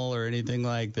at all or anything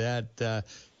like that,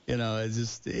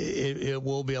 it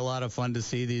will be a lot of fun to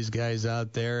see these guys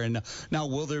out there. And now,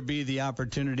 will there be the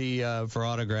opportunity for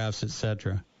autographs, et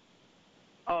cetera?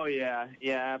 Oh yeah,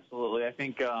 absolutely. I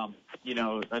think I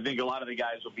think a lot of the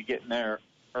guys will be getting there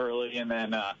early, and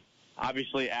then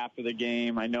obviously after the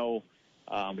game, I know.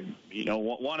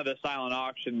 One of the silent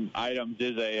auction items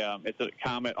is it's a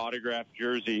Comet autographed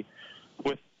jersey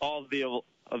with all of the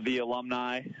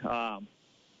alumni. But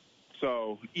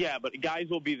guys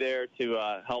will be there to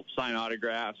help sign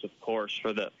autographs, of course,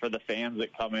 for the fans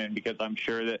that come in, because I'm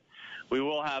sure that we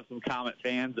will have some Comet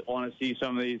fans that want to see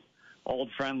some of these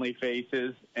old friendly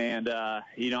faces, and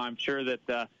I'm sure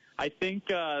that I think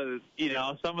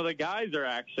some of the guys are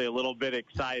actually a little bit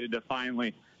excited to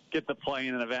finally get to play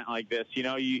in an event like this.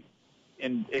 And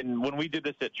when we did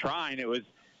this at Trine, it was,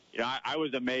 I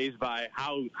was amazed by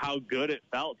how good it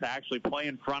felt to actually play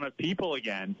in front of people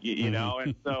again,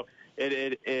 and so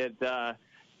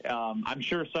I'm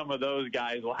sure some of those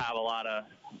guys will have a lot of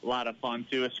fun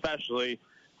too, especially,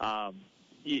 for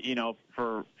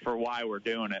why we're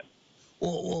doing it.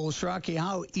 Well, Shrocki,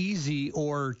 how easy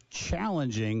or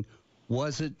challenging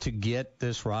was it to get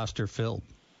this roster filled?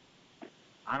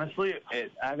 Honestly,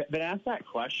 I've been asked that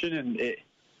question, and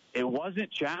it wasn't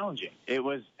challenging. It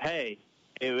was asking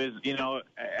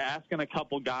a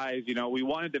couple guys. We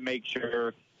wanted to make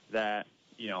sure that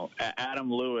Adam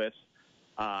Lewis,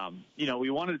 we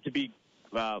wanted it to be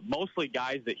mostly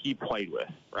guys that he played with,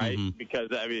 right? Mm-hmm. Because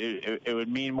it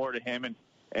would mean more to him,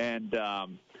 and those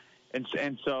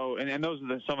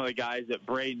are some of the guys that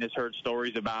Braden has heard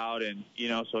stories about, and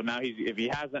so now if he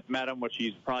hasn't met them, which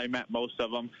he's probably met most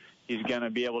of them, he's going to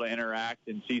be able to interact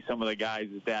and see some of the guys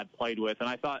his dad played with. And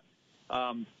I thought,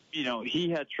 he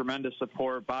had tremendous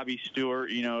support. Bobby Stewart,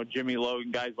 Jimmy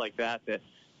Logan, guys like that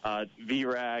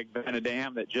V-Rag,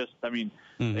 Benedam, that just,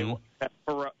 mm-hmm.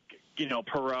 Perot,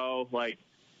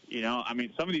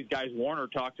 some of these guys Warner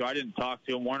talked to, I didn't talk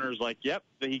to him. Warner's like, yep,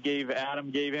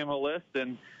 Adam gave him a list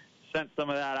and sent some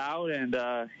of that out. And,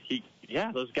 those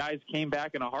guys came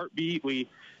back in a heartbeat. It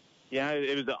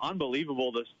was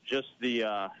unbelievable, the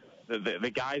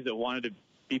guys that wanted to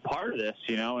be part of this,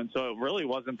 and so it really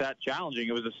wasn't that challenging.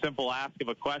 It was a simple ask of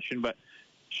a question, but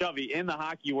Shovey, in the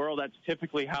hockey world, that's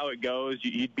typically how it goes.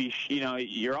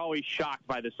 You're always shocked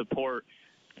by the support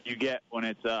you get when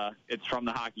it's from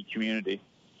the hockey community,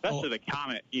 especially the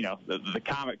Comet, the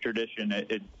Comet tradition.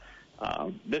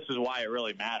 This is why it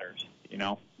really matters,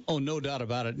 Oh, no doubt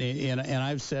about it. And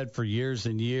I've said for years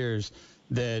and years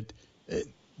that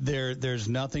there's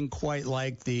nothing quite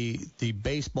like the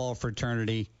baseball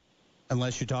fraternity,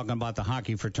 unless you're talking about the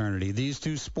hockey fraternity. These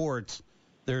two sports,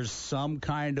 there's some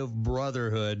kind of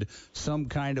brotherhood, some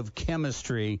kind of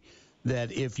chemistry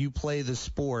that if you play the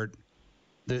sport,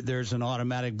 there's an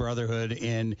automatic brotherhood,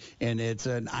 and it's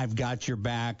an I've got your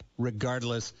back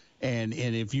regardless, and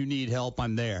if you need help,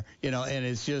 I'm there. And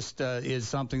it's just is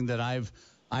something that I've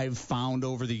I've found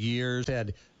over the years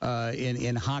that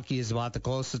in hockey is about the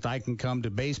closest I can come to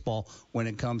baseball when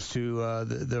it comes to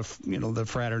the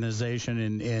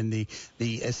fraternization and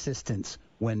the assistance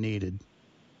when needed.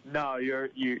 No,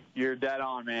 you're dead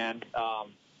on, man.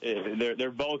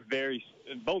 They're both very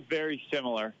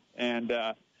similar, and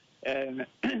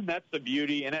that's the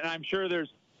beauty. And I'm sure there's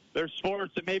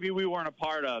sports that maybe we weren't a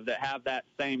part of that have that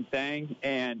same thing.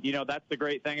 And that's the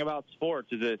great thing about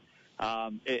sports is that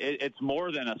it's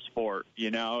more than a sport.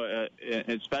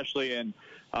 Especially in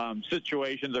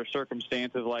situations or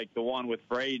circumstances like the one with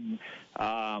Braden.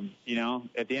 At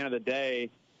the end of the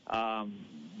day.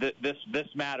 This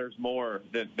matters more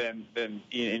than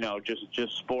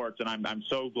just sports, and I'm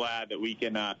so glad that we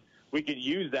can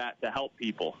use that to help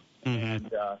people.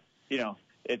 Mm-hmm.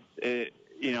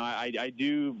 And I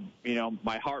do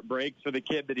my heart breaks for the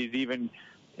kid that he's even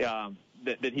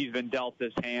that he's been dealt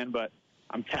this hand, but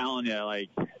I'm telling you, like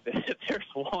there's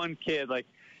one kid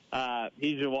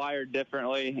he's wired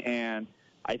differently, and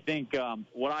I think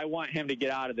what I want him to get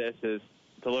out of this is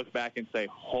to look back and say,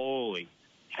 holy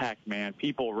heck, man,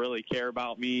 people really care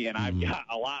about me, and I've got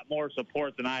a lot more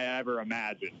support than I ever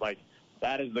imagined. Like,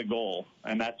 that is the goal,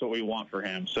 and that's what we want for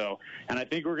him. So, and I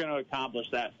think we're going to accomplish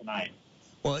that tonight.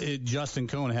 Well, Justin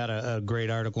Cohn had a great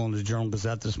article in the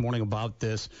Journal-Gazette this morning about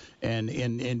this, and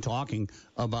in talking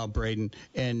about Braden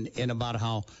and about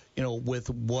how, with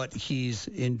what he's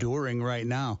enduring right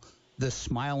now, the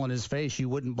smile on his face, you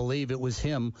wouldn't believe it was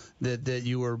him that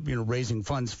you were raising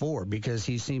funds for, because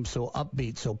he seems so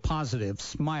upbeat, so positive,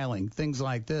 smiling, things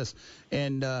like this.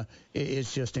 And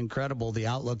it's just incredible the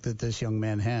outlook that this young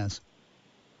man has.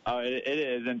 It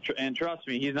is, and trust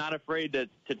me, he's not afraid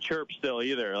to chirp still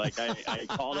either. Like I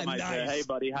called him, Nice. I said, "Hey,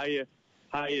 buddy, how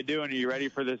you doing? Are you ready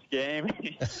for this game?"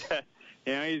 He's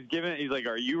like,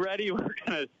 "Are you ready? We're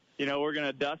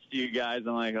gonna dust you guys."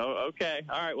 I'm like, "Oh, okay,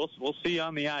 all right, we'll see you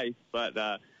on the ice." But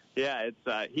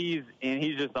he's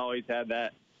just always had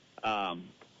that.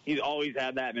 He's always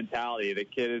had that mentality. The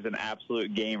kid is an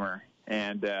absolute gamer,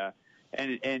 and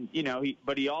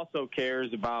he also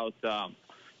cares about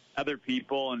other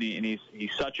people, and he's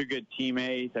such a good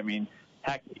teammate. I mean,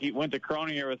 heck, he went to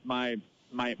Croninger with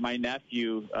my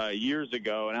nephew years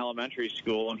ago in elementary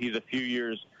school, and he's a few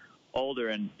years older.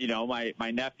 And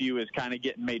my nephew is kind of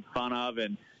getting made fun of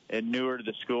and newer to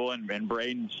the school, and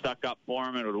Braden stuck up for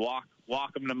him and would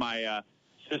walk him to my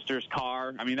sister's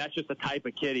car. I mean, that's just the type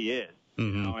of kid he is.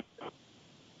 Mm-hmm.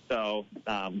 So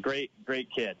great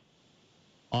kid.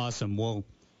 Awesome. Well,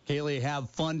 Kaylee, have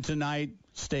fun tonight.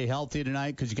 Stay healthy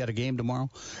tonight because you got a game tomorrow,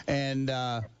 and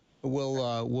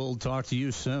we'll talk to you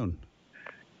soon.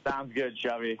 Sounds good,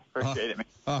 Chubby. Appreciate it, man.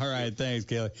 All right, thanks,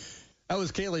 Kaylee. That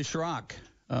was Kaylee Schrock,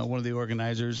 one of the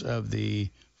organizers of the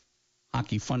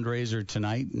hockey fundraiser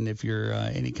tonight. And if you're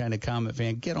any kind of Comet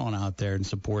fan, get on out there and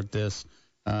support this.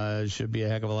 It should be a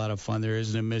heck of a lot of fun. There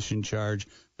is an admission charge,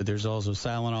 but there's also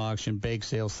silent auction, bake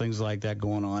sales, things like that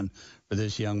going on for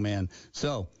this young man.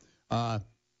 So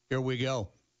here we go.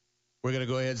 We're going to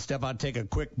go ahead and step out, take a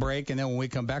quick break, and then when we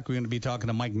come back, we're going to be talking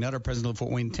to Mike Nutter, president of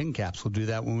Fort Wayne Tin Caps. We'll do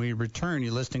that when we return.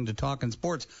 You're listening to Talkin'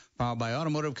 Sports, powered by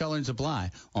Automotive Color and Supply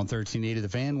on 1380 The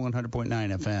Fan,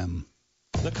 100.9 FM.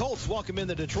 The Colts welcome in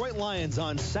the Detroit Lions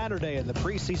on Saturday in the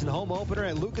preseason home opener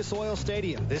at Lucas Oil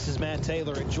Stadium. This is Matt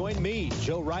Taylor, and join me,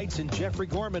 Joe Wrights, and Jeffrey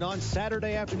Gorman on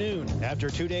Saturday afternoon. After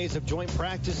 2 days of joint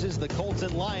practices, the Colts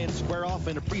and Lions square off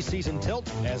in a preseason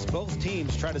tilt as both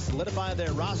teams try to solidify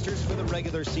their rosters for the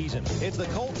regular season. It's the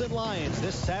Colts and Lions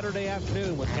this Saturday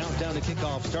afternoon with countdown to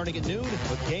kickoff starting at noon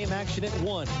with game action at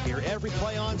 1. Hear every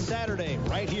play on Saturday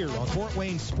right here on Fort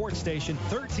Wayne Sports Station,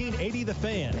 1380 The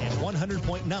Fan and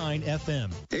 100.9 FM.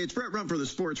 Hey, it's Brett Rump for the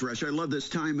Sports Rush. I love this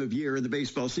time of year in the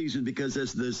baseball season because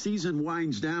as the season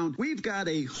winds down, we've got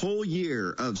a whole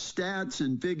year of stats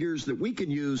and figures that we can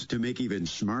use to make even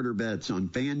smarter bets on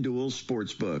FanDuel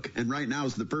Sportsbook. And right now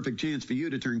is the perfect chance for you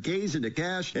to turn K's into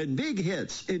cash and big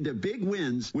hits into big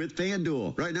wins with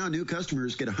FanDuel. Right now, new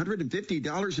customers get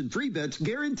 $150 in free bets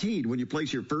guaranteed when you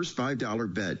place your first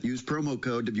 $5 bet. Use promo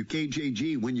code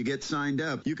WKJG when you get signed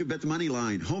up. You can bet the money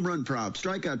line, home run prop,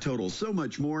 strikeout totals, so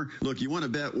much more. Look, you want to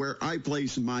bet where I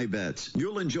place my bets.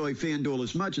 You'll enjoy FanDuel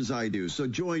as much as I do, so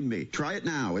join me. Try it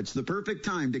now. It's the perfect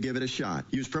time to give it a shot.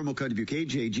 Use promo code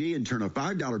WKJG and turn a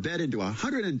 $5 bet into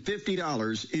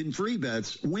 $150 in free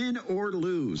bets, win or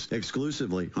lose,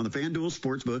 exclusively on the FanDuel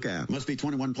Sportsbook app. Must be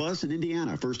 21 plus in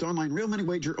Indiana. First online real money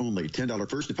wager only. $10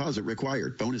 first deposit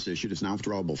required. Bonus issued is now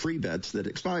withdrawable free bets that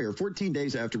expire 14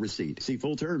 days after receipt. See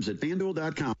full terms at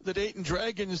FanDuel.com. The Dayton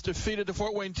Dragons defeated the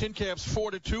Fort Wayne Tin Caps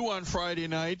 4-2 on Friday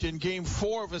night in Game Game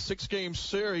 4 of a 6-game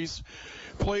series,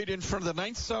 played in front of the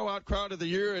 9th sellout crowd of the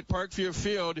year at Parkview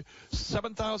Field,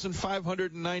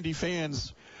 7,590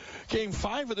 fans. Game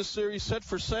 5 of the series set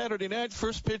for Saturday night.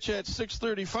 First pitch at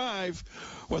 6:35,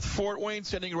 with Fort Wayne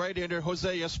sending right-hander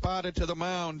Jose Espada to the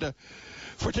mound.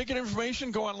 For ticket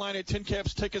information, go online at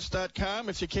tincapstickets.com.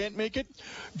 If you can't make it,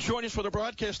 join us for the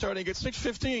broadcast starting at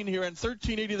 6:15 here on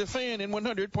 1380 The Fan and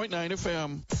 100.9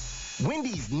 FM.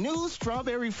 Wendy's new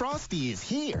Strawberry Frosty is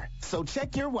here, so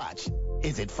check your watch.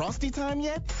 Is it Frosty time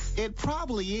yet? It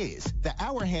probably is. The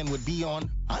hour hand would be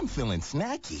on, I'm feeling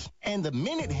snacky. And the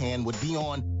minute hand would be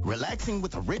on, relaxing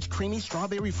with a rich, creamy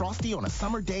Strawberry Frosty on a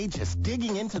summer day, just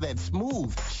digging into that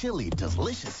smooth, chilly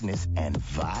deliciousness and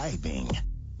vibing.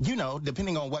 You know,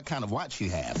 depending on what kind of watch you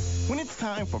have. When it's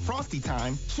time for Frosty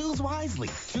time, choose wisely.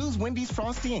 Choose Wendy's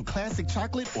Frosty and Classic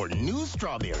Chocolate or New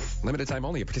Strawberry. Limited time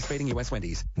only at participating U.S.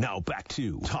 Wendy's. Now back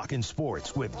to Talkin'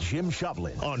 Sports with Jim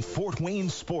Shovlin on Fort Wayne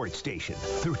Sports Station,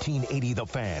 1380 The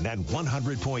Fan and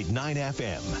 100.9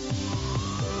 FM.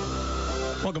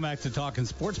 Welcome back to Talkin'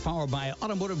 Sports, powered by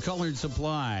Automotive Colored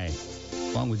Supply.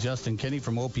 Along with Justin Kinney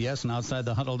from OPS and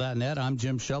OutsideTheHuddle.net, I'm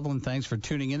Jim Shovlin. Thanks for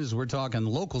tuning in as we're talking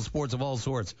local sports of all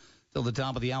sorts till the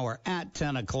top of the hour at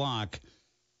 10 o'clock.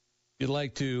 If you'd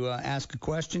like to ask a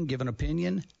question, give an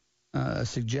opinion, a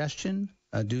suggestion,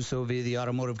 do so via the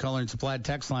Automotive Color and Supply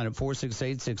text line at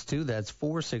 46862. That's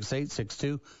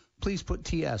 46862. Please put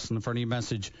TS in the front of your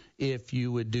message if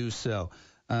you would do so.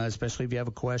 Especially if you have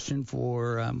a question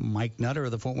for Mike Nutter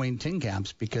of the Fort Wayne Tin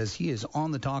Caps, because he is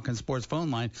on the Talkin' Sports phone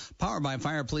line, powered by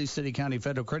Fire Police City County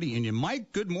Federal Credit Union.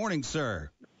 Mike, good morning, sir.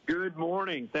 Good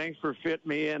morning. Thanks for fitting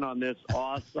me in on this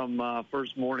awesome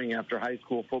first morning after high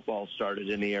school football started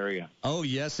in the area. Oh,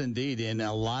 yes, indeed. And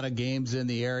a lot of games in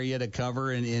the area to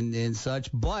cover and such.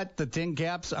 But the Tin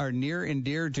Caps are near and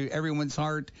dear to everyone's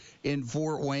heart in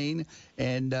Fort Wayne.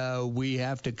 And we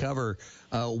have to cover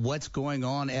what's going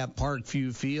on at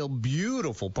Parkview Field.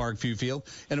 Beautiful Parkview Field.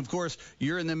 And, of course,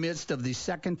 you're in the midst of the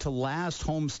second to last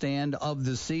homestand of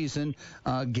the season.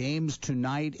 Games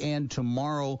tonight and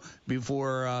tomorrow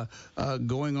before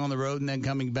going on the road and then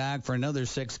coming back for another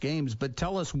 6 games. But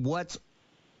tell us what's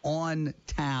on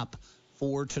tap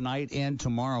for tonight and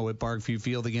tomorrow at Parkview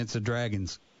Field against the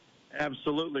Dragons.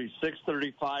 Absolutely.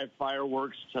 6:35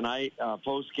 fireworks tonight,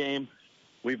 post-game.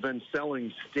 We've been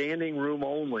selling standing room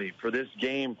only for this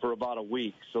game for about a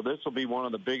week. So this will be one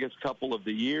of the biggest couple of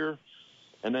the year.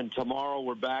 And then tomorrow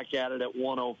we're back at it at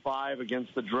 1:05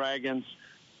 against the Dragons.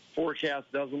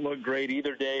 Forecast doesn't look great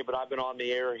either day, but I've been on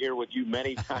the air here with you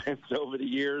many times over the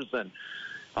years, and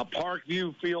a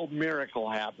Parkview Field miracle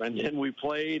happened, and we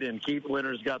played, and Keith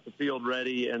Winters got the field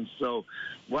ready. And so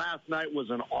last night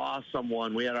was an awesome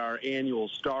one. We had our annual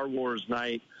Star Wars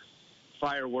night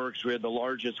fireworks. We had the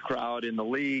largest crowd in the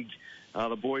league.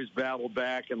 The boys battled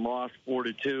back and lost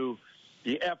 4-2.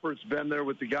 The effort's been there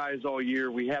with the guys all year.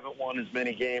 We haven't won as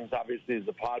many games, obviously, as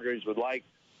the Padres would like,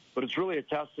 but it's really a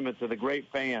testament to the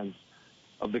great fans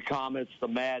of the Comets, the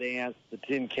Mad Ants, the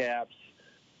Tin Caps,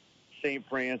 St.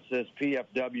 Francis,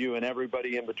 PFW, and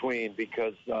everybody in between,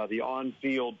 because the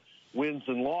on-field wins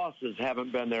and losses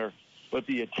haven't been there, but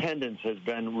the attendance has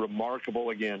been remarkable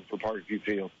again for Parkview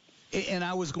Field. And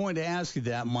I was going to ask you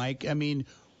that, Mike. I mean,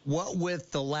 what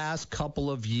with the last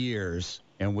couple of years,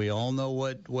 and we all know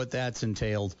what that's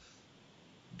entailed,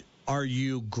 are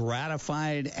you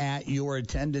gratified at your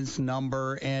attendance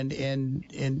number?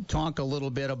 And talk a little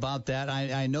bit about that.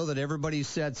 I know that everybody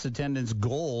sets attendance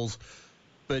goals,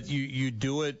 but you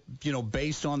do it,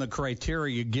 based on the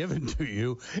criteria given to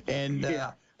you. And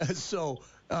so,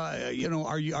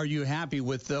 are you happy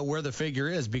with where the figure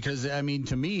is? Because, I mean,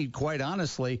 to me, quite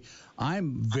honestly,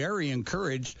 I'm very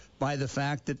encouraged by the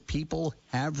fact that people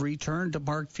have returned to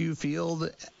Parkview Field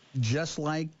just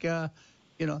like,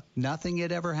 nothing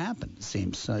had ever happened, it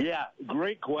seems. Yeah,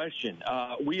 great question.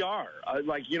 We are.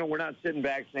 We're not sitting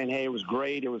back saying, hey, it was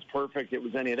great, it was perfect, it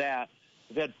was any of that.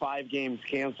 We've had 5 games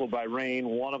canceled by rain.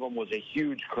 One of them was a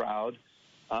huge crowd.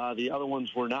 The other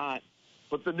ones were not.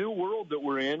 But the new world that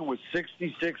we're in with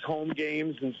 66 home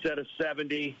games instead of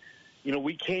 70,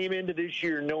 we came into this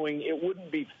year knowing it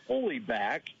wouldn't be fully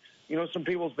back. Some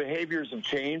people's behaviors have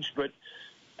changed, but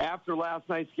after last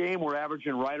night's game, we're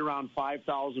averaging right around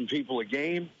 5,000 people a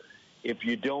game. If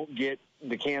you don't get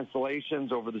the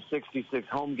cancellations over the 66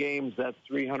 home games, that's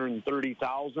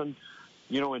 330,000.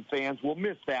 And fans will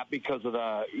miss that because of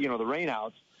the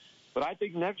rainouts. But I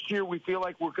think next year we feel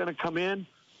like we're going to come in,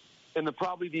 and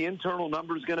probably the internal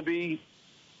number is going to be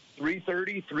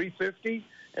 330, 350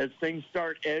 as things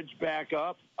start edge back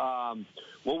up.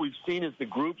 What we've seen is the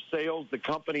group sales, the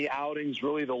company outings,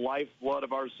 really the lifeblood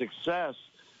of our success.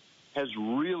 has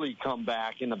really come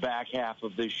back in the back half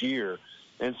of this year.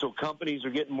 And so companies are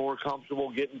getting more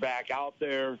comfortable getting back out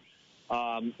there.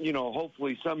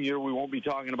 Hopefully some year we won't be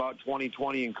talking about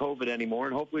 2020 and COVID anymore,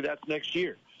 and hopefully that's next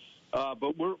year.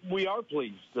 But we are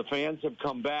pleased. The fans have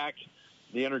come back.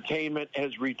 The entertainment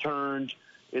has returned.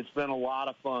 It's been a lot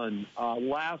of fun.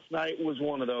 Last night was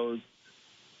one of those.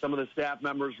 Some of the staff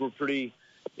members were pretty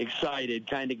excited,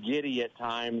 kind of giddy at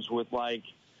times with like,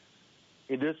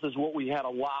 hey, this is what we had a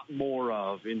lot more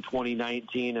of in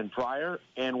 2019 and prior,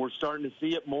 and we're starting to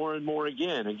see it more and more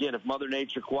again. Again, if Mother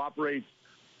Nature cooperates,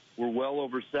 we're well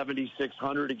over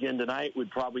 7,600 again tonight.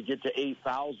 We'd probably get to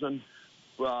 8,000.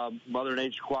 Mother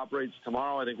Nature cooperates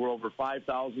tomorrow. I think we're over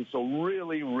 5,000. So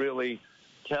really, really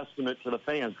testament to the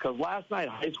fans. Because last night,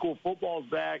 high school football's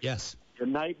back. Yes. The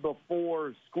night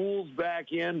before, school's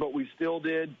back in, but we still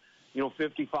did,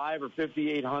 55 or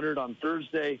 5,800 on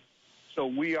Thursday. So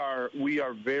we are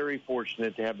very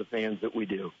fortunate to have the fans that we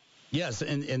do. Yes,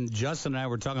 and Justin and I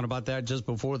were talking about that just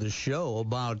before the show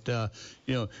about,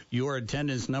 your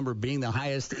attendance number being the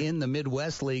highest in the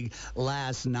Midwest League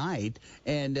last night.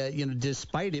 And,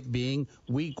 despite it being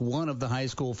week one of the high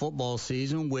school football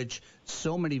season, which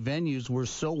so many venues were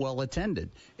so well attended.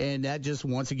 And that just,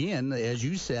 once again, as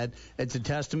you said, it's a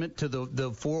testament to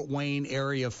the Fort Wayne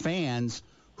area fans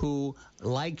who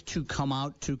like to come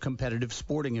out to competitive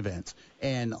sporting events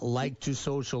and like to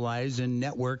socialize and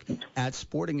network at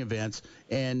sporting events,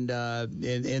 and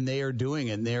they are doing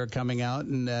it. And they are coming out,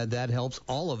 and that helps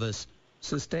all of us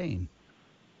sustain.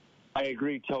 I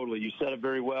agree totally. You said it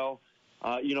very well.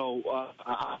 I'm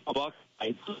a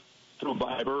Buckeye through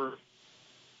Biber.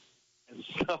 And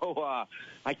so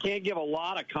I can't give a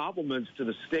lot of compliments to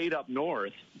the state up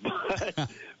north, but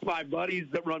my buddies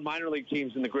that run minor league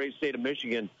teams in the great state of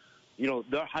Michigan,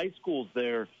 their high schools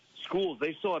there,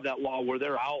 they still have that law where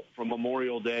they're out from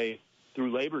Memorial Day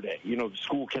through Labor Day.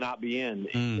 School cannot be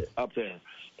in up there.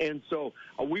 And so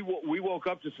we woke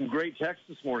up to some great texts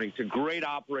this morning to great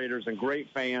operators and great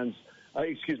fans,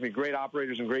 great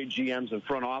operators and great GMs and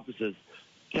front offices,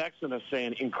 texting us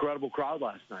saying, incredible crowd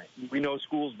last night. We know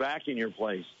school's back in your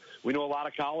place. We know a lot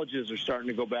of colleges are starting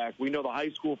to go back. We know the high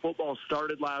school football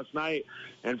started last night.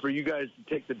 And for you guys to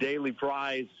take the daily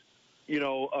prize,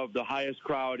 of the highest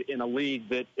crowd in a league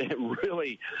that it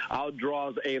really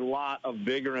outdraws a lot of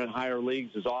bigger and higher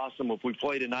leagues is awesome. If we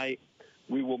play tonight,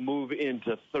 we will move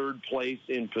into third place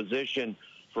in position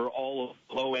for all of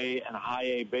low A and high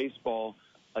A baseball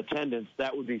attendance.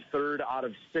 That would be third out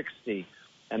of 60.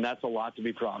 And that's a lot to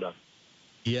be proud of.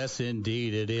 Yes,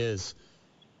 indeed, it is.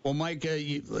 Well, Mike,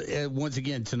 once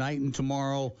again, tonight and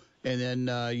tomorrow, and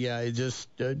then, just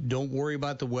don't worry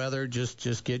about the weather.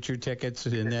 Just get your tickets,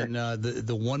 and then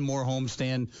the one more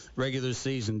homestand regular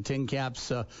season. Tin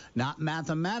Caps not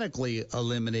mathematically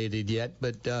eliminated yet,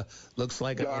 but looks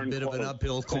like a bit of an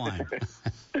uphill climb.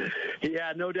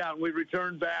 Yeah, no doubt. We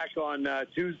return back on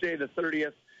Tuesday the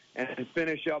 30th and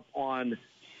finish up on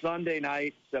Sunday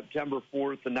night, September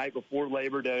 4th, the night before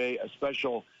Labor Day, a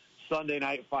special Sunday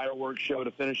night fireworks show to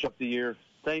finish up the year.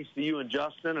 Thanks to you and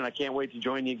Justin, and I can't wait to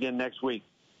join you again next week.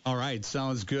 All right,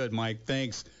 sounds good, Mike.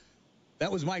 Thanks.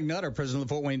 That was Mike Nutter, president of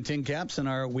the Fort Wayne Tin Caps, in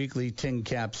our weekly Tin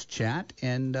Caps chat.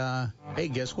 And, hey,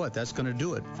 guess what? That's going to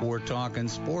do it for Talking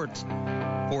Sports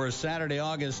for Saturday,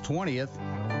 August 20th.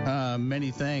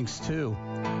 Many thanks to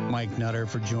Mike Nutter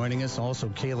for joining us. Also,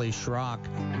 Kaylee Schrock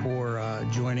for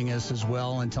joining us as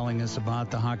well and telling us about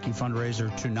the hockey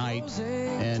fundraiser tonight.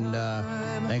 And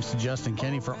thanks to Justin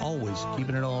Kenny for always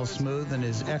keeping it all smooth and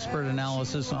his expert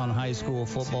analysis on high school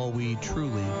football. We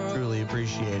truly, truly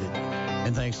appreciate it.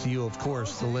 And thanks to you, of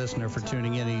course, the listener, for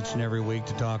tuning in each and every week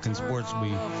to Talking Sports. We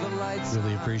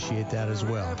really appreciate that as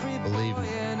well, believe me.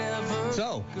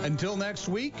 So, until next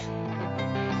week,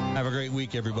 have a great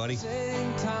week, everybody.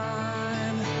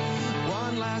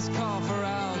 One last call for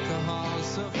alcohol.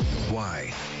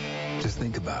 Why? Just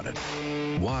think about it.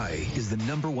 Why is the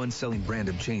 #1 selling brand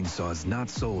of chainsaws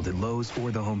not sold at Lowe's or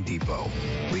the Home Depot?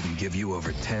 We can give you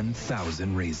over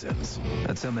 10,000 reasons.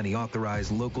 That's how many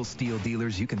authorized local steel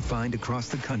dealers you can find across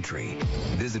the country.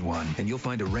 Visit one and you'll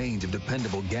find a range of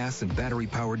dependable gas and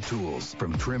battery-powered tools,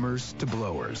 from trimmers to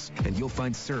blowers. And you'll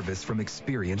find service from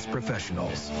experienced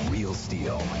professionals. Real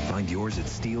Steel. Find yours at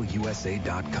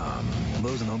SteelUSA.com.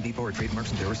 Lowe's and Home Depot are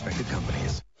trademarks of their respective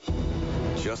companies.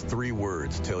 Just 3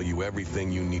 words tell you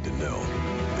everything you need to know.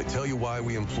 They tell you why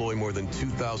we employ more than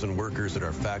 2,000 workers at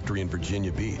our factory in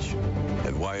Virginia Beach,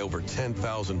 and why over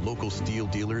 10,000 local steel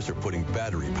dealers are putting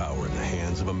battery power in the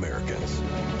hands of Americans.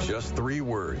 Just 3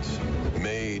 words.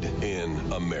 Made in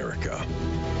America.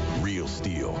 Real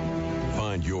Steel.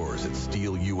 Find yours at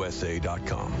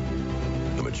SteelUSA.com.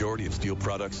 The majority of steel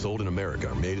products sold in America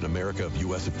are made in America of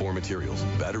U.S. and foreign materials.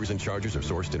 Batteries and chargers are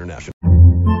sourced internationally.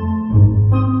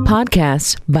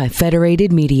 Podcasts by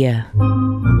Federated Media.